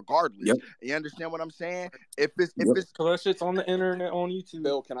thing regardless. Yep. You understand what I'm saying? If it's that shit's on the internet, on YouTube.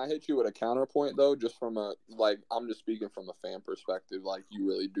 Bill, can I hit you with a counterpoint though? Just from I'm just speaking from a fan perspective. Like, you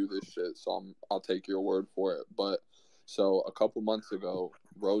really do this shit, so I'll take your word for it. But so a couple months ago,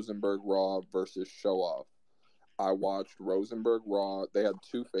 Rosenberg Raw versus Show Off. I watched Rosenberg Raw. They had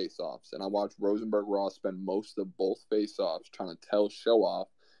 2 face-offs, and I watched Rosenberg Raw spend most of both face-offs trying to tell Show Off,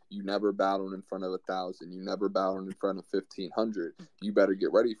 you never battled in front of 1,000. You never battled in front of 1,500. You better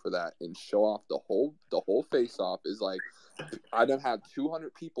get ready for that. And Show Off the whole face-off is like, I done had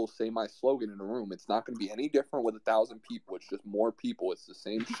 200 people say my slogan in a room. It's not going to be any different with 1,000 people. It's just more people. It's the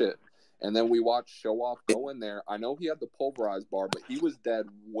same shit. And then we watched Show Off go in there. I know he had the pulverized bar, but he was dead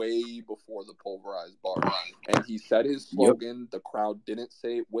way before the pulverized bar. And he said his slogan. The crowd didn't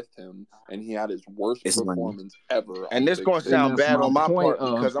say it with him, and he had his worst performance ever. And this going to sound bad on my part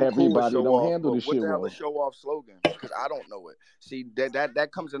because I'm cool with Show Off. But what the hell is Show Off slogan? Because I don't know it. See,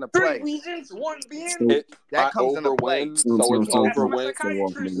 that comes into play. 3 reasons, 1 being that comes into play. So it's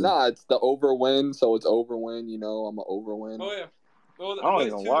overwin. Nah, it's the overwin. So it's overwin. You know, I'm an overwin. Oh yeah. Well, I don't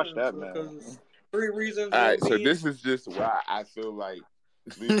even watch that, man. 3 reasons. All right, so this is just why I feel like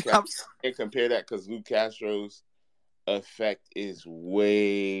Luke Castro can compare that because Luke Castro's effect is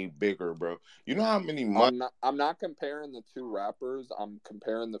way bigger, bro. You know how many months? I'm not comparing the 2 rappers. I'm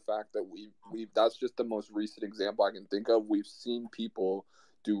comparing the fact that we that's just the most recent example I can think of. We've seen people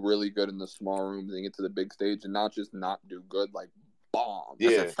do really good in the small rooms and get to the big stage, and not just not do good, like bomb.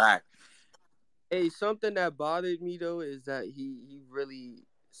 Yeah, that's a fact. Hey, something that bothered me though is that he really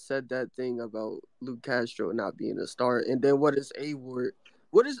said that thing about Luke Castro not being a star, and then what does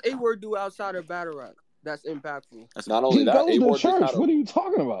A-Ward do outside of battle rap that's impactful? That's not only that. He goes to church. What are you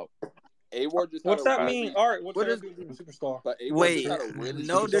talking about? A-Ward just what's that mean? All right, what is superstar? But wait,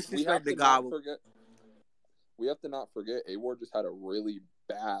 no disrespect to God. We have to not forget A-Ward just had a really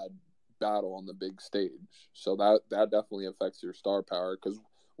bad battle on the big stage, so that definitely affects your star power because.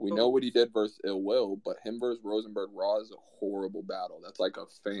 We know what he did versus Ill Will, but him versus Rosenberg Raw is a horrible battle. That's like a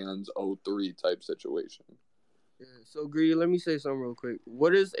fans 03 type situation. Yeah, so Greedy, let me say something real quick.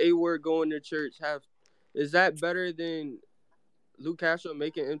 What does A-Word going to church have? Is that better than Luke Castro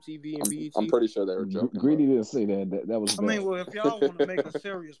making MTV and BET? I'm pretty sure they were joking. Greedy didn't say that. That was. I mean, well, if y'all want to make a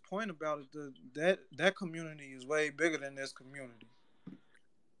serious point about it, that community is way bigger than this community.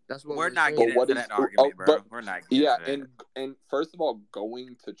 That's what we're not getting into that argument, bro. We're not getting into that. And first of all,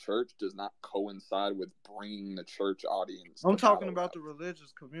 going to church does not coincide with bringing the church audience. I'm talking about the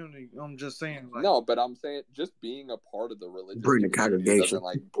religious community. I'm just saying. Like, no, but I'm saying just being a part of the religious bring the congregation doesn't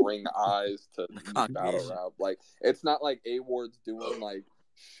like bring eyes to battle rap. Like, it's not like A-Ward's doing like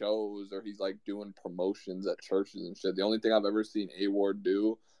shows or he's like doing promotions at churches and shit. The only thing I've ever seen A-Ward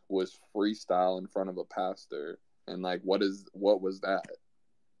do was freestyle in front of a pastor. And like, what was that?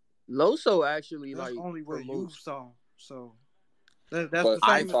 Loso actually that's like only what you saw. So that's but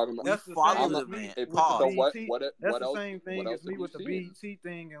the same. That's the same as me. So what that's the else, same thing as me with the BET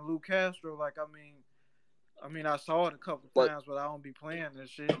thing and Luke Castro. Like, I mean, I saw it a couple times, but I don't be playing this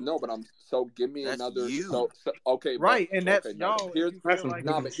shit. No, but give me another. You. So okay, right, but, and that's okay,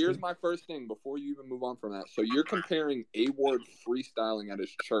 y'all. But here's my first thing before you even move on from that. So you're comparing A-Ward freestyling at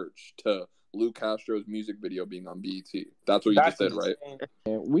his church to Luke Castro's music video being on BET. That's what you just said, right?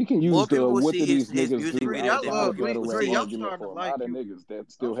 And we can use what do these niggas do out y'all for a lot of niggas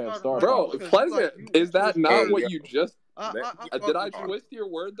that still have star Bro, power. Pleasant, is that not what you just... did I twist your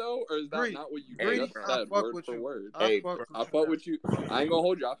word, though? Or is that not what you just said, word for word? I fuck with you. I ain't gonna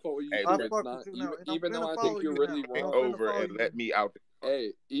hold you. I fuck with you. Even though I think you're really wrong. Over and let me out.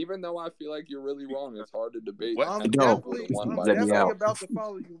 Hey, even though I feel like you're really wrong, it's hard to debate. I'm definitely about to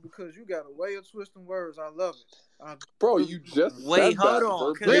follow you because you got a way of twisting words. I love it. Bro, you just wait, said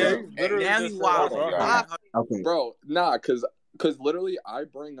hold that. on. Now you wild. Okay. Bro, nah, because literally I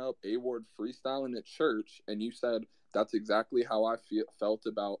bring up A-Ward freestyling at church, and you said that's exactly how I felt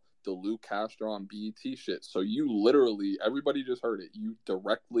about the Luke Castro on BET shit. So you literally, everybody just heard it. You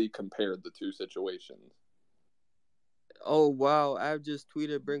directly compared the two situations. Oh wow! I've just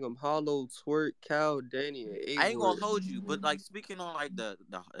tweeted, bring them Hollow, Twerk, Cal, Danny, and A-Ward. I ain't gonna hold you, but like speaking on like the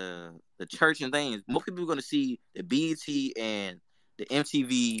church and things, most people are gonna see the BET and the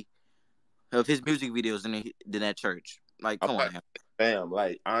MTV of his music videos in that church. Like, come on, man. Fam.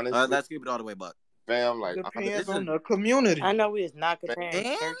 Like, honestly, let's keep it all the way, Buck. Fam, like, depends on the community. I know we is not comparing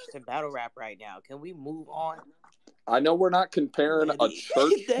church to battle rap right now. Can we move on? I know we're not comparing a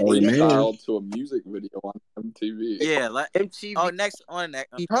church freestyle to a music video on MTV. Yeah, like MTV. Oh, next on that.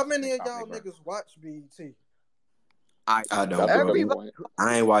 How many of y'all niggas watch BET? I don't.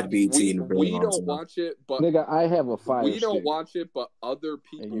 I ain't watch BET in the We don't watch it, but nigga, I have a fire. We don't watch it, but other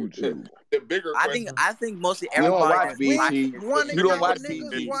people do. The bigger. I think mostly everybody. You don't watch BET.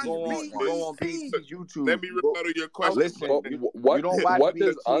 You go on BET YouTube. Let me rebuttal your question. Listen, you don't watch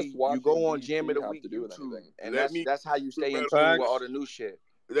BET. You go on Jam of the Week YouTube, and that's how you stay in tune with all the new shit.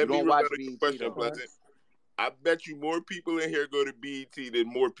 Let me watch rebuttal your question, Pleasant. I bet you more people in here go to BET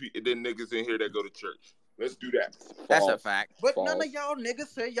than niggas in here that go to church. Let's do that. That's a fact. But none of y'all niggas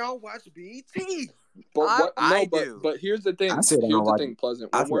say y'all watch BET. But I do. But here's the thing. Here's the thing,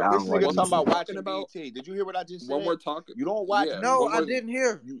 Pleasant. This nigga talking about watching BET. Did you hear what I just said? When we're talking, you don't watch. No, I didn't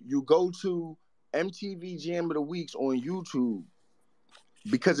hear. You go to MTV Jam of the Weeks on YouTube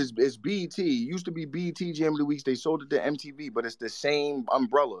because it's BET. It used to be BET Jam of the Weeks. They sold it to MTV, but it's the same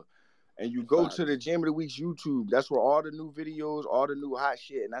umbrella. And you go to the Jam of the Week's YouTube. That's where all the new videos, all the new hot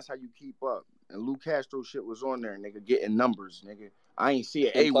shit, and that's how you keep up. And Luke Castro shit was on there, nigga, getting numbers, nigga. I ain't see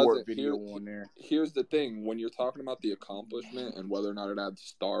an A-Ward video on there. Here's the thing. When you're talking about the accomplishment and whether or not it adds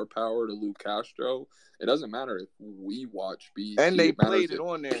star power to Luke Castro, it doesn't matter if we watch BET. And they played it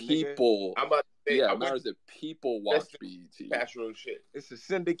on there, people, I'm about to say, it matters if people watch BET. Castro shit. It's a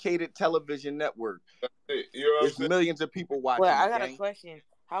syndicated television network. There's millions of people watching. Well, I got a question.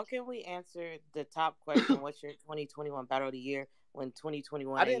 How can we answer the top question, what's your 2021 Battle of the Year, when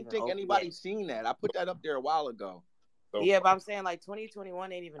 2021 I didn't think anybody seen that. I put that up there a while ago. Yeah, but I'm saying like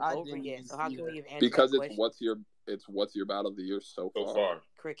 2021 ain't even over yet. So how can we even answer because that question? what's your Battle of the Year so far?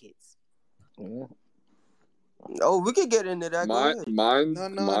 Crickets. Oh, we could get into that.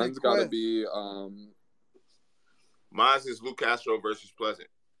 Mine's got to be. Mine's is Luke Castro versus Pleasant.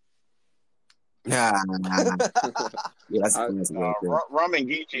 Yeah, that's Rum and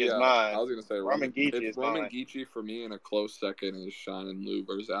Geechee is mine. I was gonna say Rum and Geechee is Rum mine. and Geechee for me, and a close second is Sean and Lou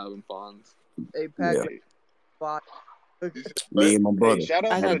versus Alvin Fonz. Hey, Patrick. Me and my brother. Shout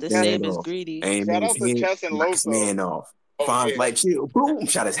out I got the same as Greedy. Shout out to Chess and Knocks Loso. man off. Fonz like chill, boom,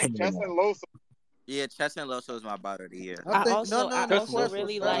 shot his hand Chess off. and Loso. Yeah, Chess and Loso is my Battle of the Year. I also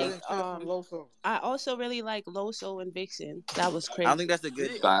really like Loso. I also really like Loso and Vixen. That was crazy. I think that's a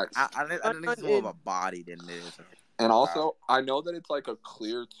good Facts. I think it's more of a body than this. And also, I know that it's like a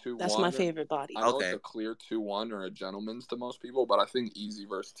clear 2-1. That's my favorite body. I know it's a clear 2-1 or a gentleman's to most people, but I think Easy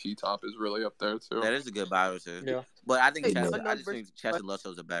versus T-Top is really up there too. That is a good battle too. Yeah. But I think I just think Chess and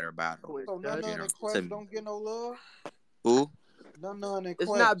Loso is a better battle. So none and Quest don't get no love. Who? None and Quest. It's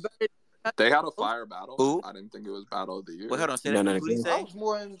not better. They had a fire battle. Who? I didn't think it was Battle of the Year. Wait, hold on. Say that. What did you say? I was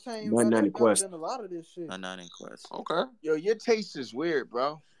more entertained None by and that Quest. than a lot of this shit. None and Quest. Okay. Yo, your taste is weird,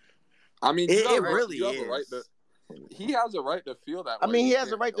 bro. I mean, it really is. He has a right to feel that way. I mean, he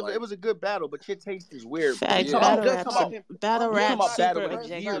has a right to. It was a good battle, but your taste is weird. Facts. Battle rap super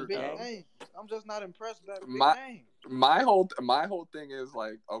objective. I'm just not impressed by the game. My whole thing is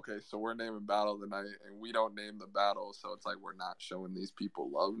like, okay, so we're naming Battle of the Night, and we don't name the battle, so it's like we're not showing these people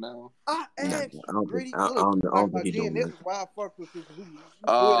love now. I asked Greedy. Again, this is why I fuck with you.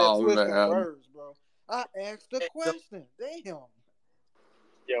 Oh man, words, bro. I asked the question. Damn.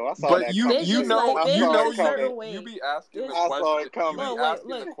 Yo, I saw but that. you be asking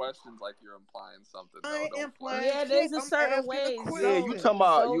the questions like you're implying something. I ain't implying. Yeah, there's a certain way. Yeah, you talking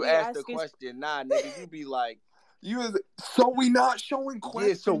about you asked the question. Nah, nigga, you be like. So we not showing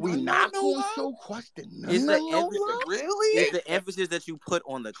questions. Yeah, so we not gonna show questions. It's the emphasis that you put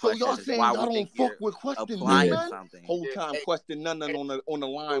on the question. So y'all saying y'all don't fuck with questions, something. Whole time question none on the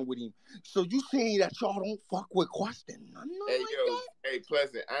line with him. So you saying that y'all don't fuck with questions? Hey,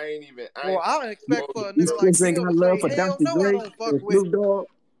 Pleasant, I ain't even. I expect for a nigga like you to love for Dr. Dre and Snoop Dogg.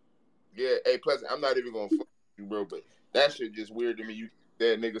 Yeah, hey, Pleasant, I'm not even gonna fuck with you, bro. But That shit just weird to me. You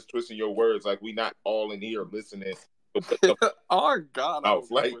dead niggas twisting your words like we not all in here listening. Oh God, I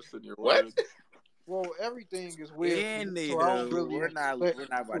was like twisting your what? words. Well, everything is weird. And they so I don't do. really We're not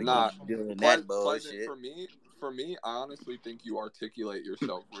about to be doing Pleasant, that bullshit. For me, I honestly think you articulate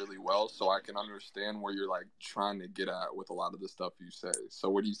yourself really well, so I can understand where you're like trying to get at with a lot of the stuff you say. So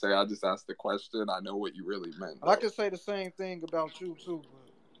what do you say? I just asked the question. I know what you really meant. Though. I could say the same thing about you too,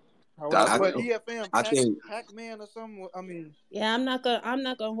 but EFM, Pac-Man or something. I mean, yeah, I'm not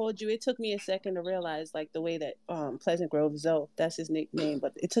gonna hold you. It took me a second to realize like the way that Pleasant Grove Zoe, that's his nickname,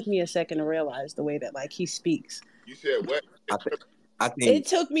 but it took me a second to realize the way that like he speaks. You said what? I think it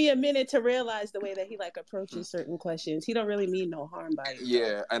took me a minute to realize the way that he like approaches certain questions. He don't really mean no harm by it.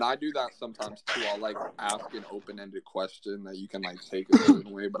 Yeah, and I do that sometimes too. I'll like ask an open-ended question that you can like take a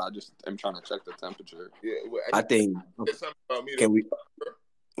certain way, but I just am trying to check the temperature. Yeah, I think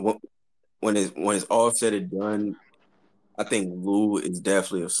when it's all said and done, I think Lou is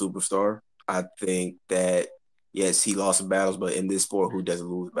definitely a superstar. I think that yes, he lost some battles, but in this sport, who doesn't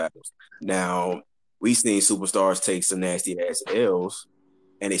lose battles? Now, we've seen superstars take some nasty ass L's,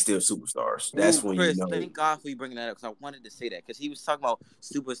 and they still superstars. That's when Chris, you know. Thank God for you bringing that up because I wanted to say that because he was talking about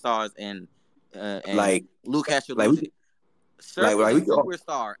superstars and Mm. Luke Castro losing. Surf is a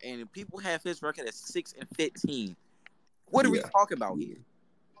superstar, and people have his record at 6-15. What are we talking about here?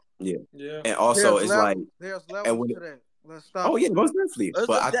 Yeah. And also, there's levels to that. Let's stop. Oh yeah, most definitely.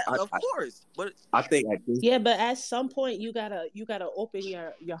 But of course. But I think yeah, but at some point you gotta open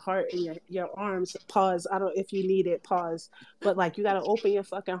your heart and your arms. Pause. I don't if you need it. Pause. But like you gotta open your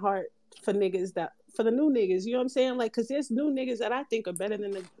fucking heart for niggas for the new niggas. You know what I'm saying? Like, cause there's new niggas that I think are better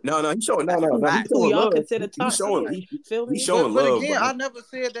than the. No, he's showing who y'all consider top tier. Feel me? He's showing but love. Again, I never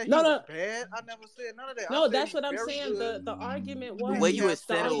said that he was bad. I never said none of that. No, that's what I'm saying. The argument was the way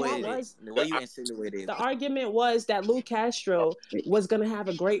you insinuated. The argument was that Luke Castro was gonna have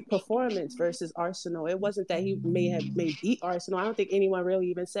a great performance versus Arsenal. It wasn't that he may beat Arsenal. I don't think anyone really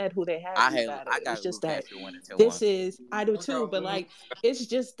even said who they had. I got it's just Luke that this is. I do too, but like it's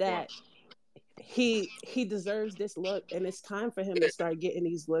just that. He deserves this look, and it's time for him to start getting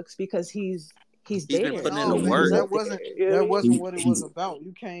these looks because he's there. Been putting in the work. That wasn't what it was about.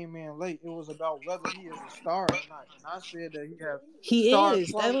 You came in late. It was about whether he is a star or not. And I said that he star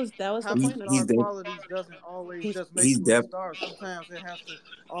is. Quality. That was the point. Star qualities doesn't always just make you a star. Sometimes it has to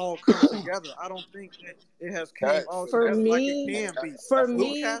all come together. I don't think that it has came all together like it can be.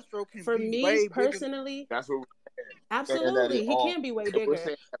 Luke Castro can be way personally. That's what. Absolutely, he can be way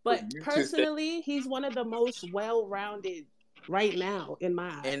bigger. But personally, he's one of the most well-rounded right now in my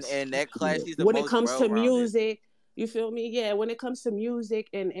eyes. And that class, he's the when most it comes to well-rounded. music, you feel me? Yeah, when it comes to music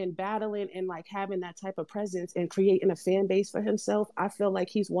and battling and like having that type of presence and creating a fan base for himself, I feel like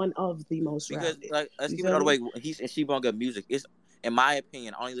he's one of the most rounded. Like let's keep it all the way. She brought good music. It's in my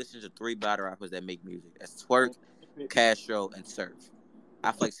opinion, I only listen to 3 battle rappers that make music. That's Twerk, Castro, and Surf.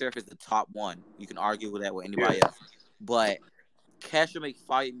 I feel like Surf is the top one. You can argue with that with anybody else. But Castro make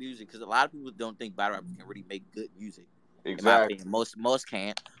fire music because a lot of people don't think battle rappers can really make good music. Exactly. In my opinion, most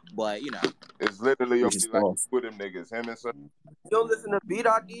can't. But you know, it's literally only like with them niggas. Him and Surf. You don't listen to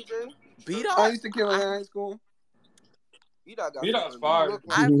B-Dot DJ? B-Dot? I used to kill in high school. B-Dot's fire.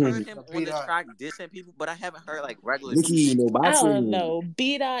 I've heard him on the track dissing people, but I haven't heard like regular. I don't know.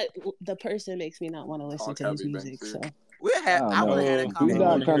 B-Dot, the person makes me not want to listen to his music. So. I would have had a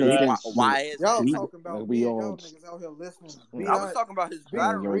conversation. Why is y'all talking about me? Y'all niggas out here listening. I was talking about his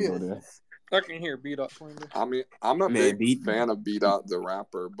battery. I can hear B-Dot. I mean, I'm a big fan of B-Dot the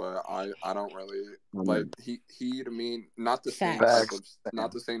rapper, but I don't really like he to me not the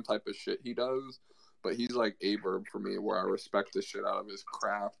same type of shit he does, but he's like Averb for me, where I respect the shit out of his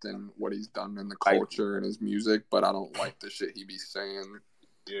craft and what he's done in the culture and his music, but I don't like the shit he be saying.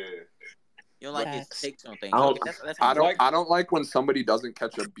 Yeah. You don't like his takes on things. I don't like when somebody doesn't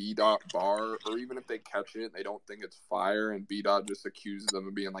catch a B-Dot bar, or even if they catch it, they don't think it's fire, and B-Dot just accuses them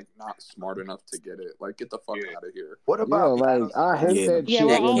of being like not smart enough to get it. Like, get the fuck out of here. What about I hate that shit,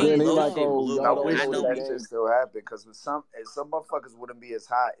 and then he like, y'all wish that shit still happened because some motherfuckers wouldn't be as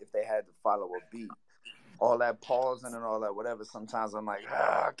hot if they had to follow a beat. All that pausing and all that whatever. Sometimes I'm like,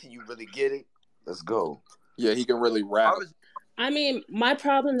 can you really get it? Let's go. Yeah, he can really rap. I mean, my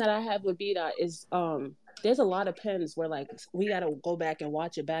problem that I have with B-Dot is there's a lot of pens where like we gotta go back and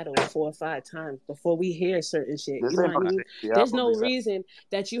watch a battle 4 or 5 times before we hear certain shit. You know what I mean? There's no reason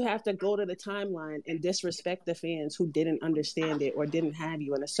that you have to go to the timeline and disrespect the fans who didn't understand it or didn't have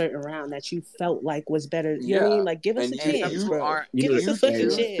you in a certain round that you felt like was better. You know what I mean? Like, give us a chance, bro. Give us a fucking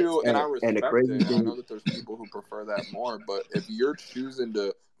chance. And I respect it. I know that there's people who prefer that more, but if you're choosing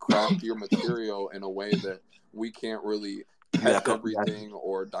to craft your material in a way that we can't really catch everything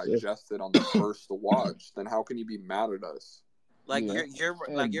or digest it on the first watch, then how can you be mad at us? Like you're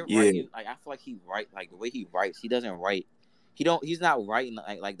writing. Like I feel like he like the way he writes. He doesn't write. He's not writing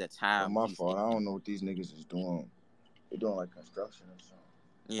like the time. My fault. I don't know what these niggas is doing. They're doing like construction or something.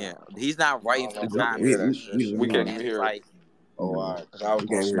 Yeah, he's not writing for the time. We can't even hear. Like, oh, all right. Because I was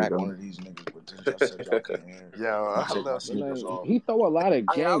going to smack one of these niggas, but then y'all said y'all couldn't hear. Yeah, I love sneakers off. He throw a lot of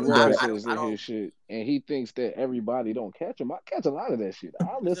gang references in his shit, and he thinks that everybody don't catch him. I catch a lot of that shit.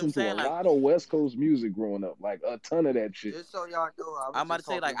 I listened to a lot of West Coast music growing up, like a ton of that shit. Just so y'all know, I'm about to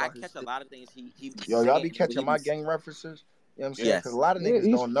say, like, I catch a lot of things he Yo, y'all be catching my gang references? You know what I'm saying? Because a lot of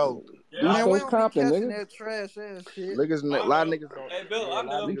niggas don't know. East Coast Compton, nigga. That trash ass shit. A lot of niggas don't. Hey, Bill, a lot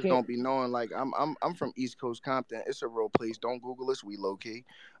of niggas don't be knowing. Like I'm from East Coast Compton. It's a real place. Don't Google us. We low key.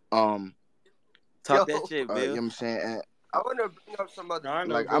 Talk that shit, Bill. You know what I'm saying? And I want to bring up some other.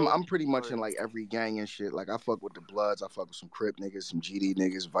 Like I'm pretty much in like every gang and shit. Like I fuck with the Bloods. I fuck with some Crip niggas, some GD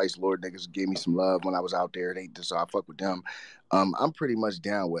niggas, Vice Lord niggas. Gave me some love when I was out there. So I fuck with them. I'm pretty much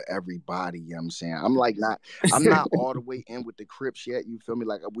down with everybody. You know what I'm saying? I'm not all the way in with the Crips yet. You feel me?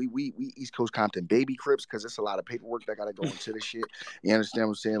 Like we East Coast Compton baby Crips, because it's a lot of paperwork that gotta go into this shit. You understand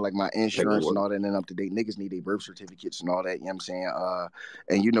what I'm saying? Like my insurance and all that, and up to date. Niggas need their birth certificates and all that. You know what I'm saying?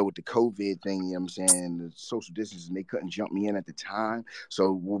 And you know, with the COVID thing, you know what I'm saying, the social distancing, they couldn't jump me in at the time.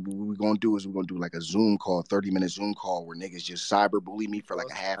 So what we're gonna do is we're gonna do like a Zoom call, 30-minute Zoom call, where niggas just cyberbully me for like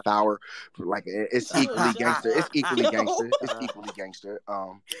a half hour. For like it's equally gangster. It's equally gangster. It's equally gangster.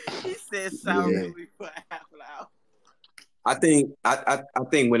 He said cyberbully for a half an hour. I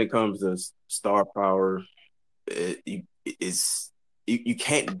think when it comes to star power, you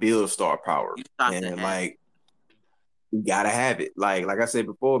can't build star power, and like you gotta have it. Like I said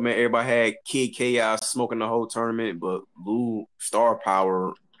before, man, everybody had Kid Chaos smoking the whole tournament, but Lou star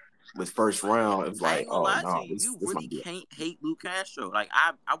power with first round, it was like, oh no, you really can't hate Lou Castro. Like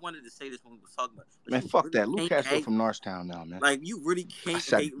I wanted to say this when we was talking about it, man, fuck that. Lou Castro from Norristown now, man. Like you really can't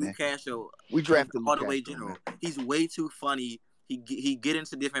hate Lou Castro. We drafted all the way general. He's way too funny. He get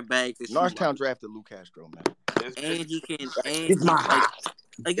into different bags. Norristown drafted Lou Castro, man. And he can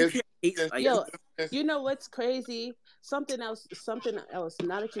like you can't hate, like, yo, you know what's crazy? Something else.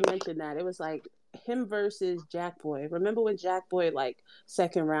 Now that you mentioned that, it was like him versus Jack Boy. Remember when Jack Boy, like,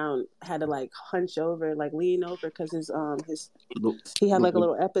 second round had to like hunch over, like lean over because he had like a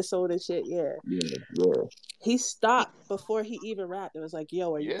little episode and shit. Yeah. He stopped before he even rapped. It was like,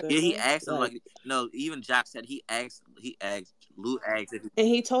 yo, are you good? Yeah, he asked him like no, even Jack said he asked Lou asked if and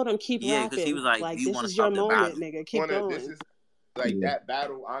he told him keep rapping. Because he was like you this is your moment, nigga. Keep going. This is like that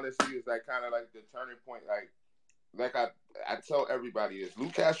battle, honestly, is like kind of like the turning point. Like I tell everybody this. Lou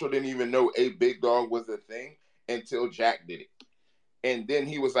Castro didn't even know a big dog was a thing until Jack did it. And then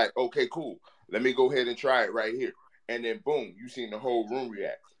he was like, okay, cool. Let me go ahead and try it right here. And then boom, you seen the whole room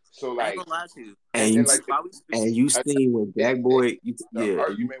react. So like, I ain't gonna lie to you. And you seen with Jack Boy, the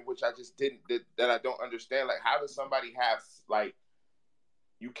argument which I just didn't that I don't understand. Like, how does somebody have like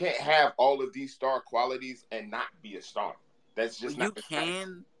you can't have all of these star qualities and not be a star? That's just not the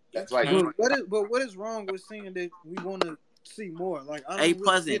can. That's like what is wrong with saying that we want to see more? Like, I don't hey,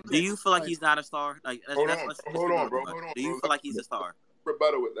 Pleasant, do you feel like he's not a star? Like, hold on, bro. Do you feel like he's a star?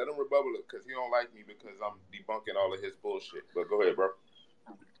 Rebuttal it. Let him rebuttal it because he don't like me because I'm debunking all of his bullshit. But go ahead, bro.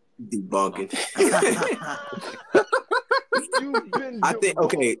 Debunking. I think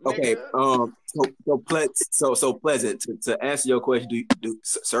okay. So Pleasant. To answer your question, do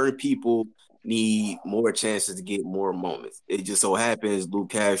certain people need more chances to get more moments? It just so happens Lou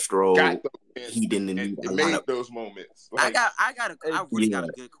Castro, he didn't need a lot of those moments. Like, I really got a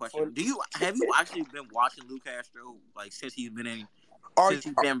good question. Have you actually been watching Lou Castro like since he's been in? Since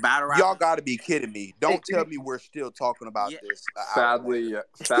he's been battle rapping? Y'all got to be kidding me! Don't tell me we're still talking about this. Sadly, we're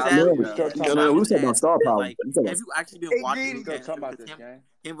talking about star power. Like, have you actually been watching Lou Castro? About this,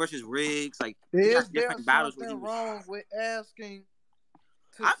 him versus Riggs, like there's battles something wrong with asking.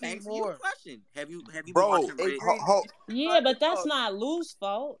 I'm asking you a question. Have you been Bro, watching Riggs? Yeah, but that's not Lou's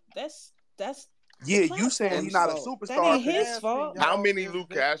fault. That's yeah. You saying he's not a superstar? That ain't his fault. How many Lou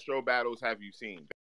Castro battles have you seen?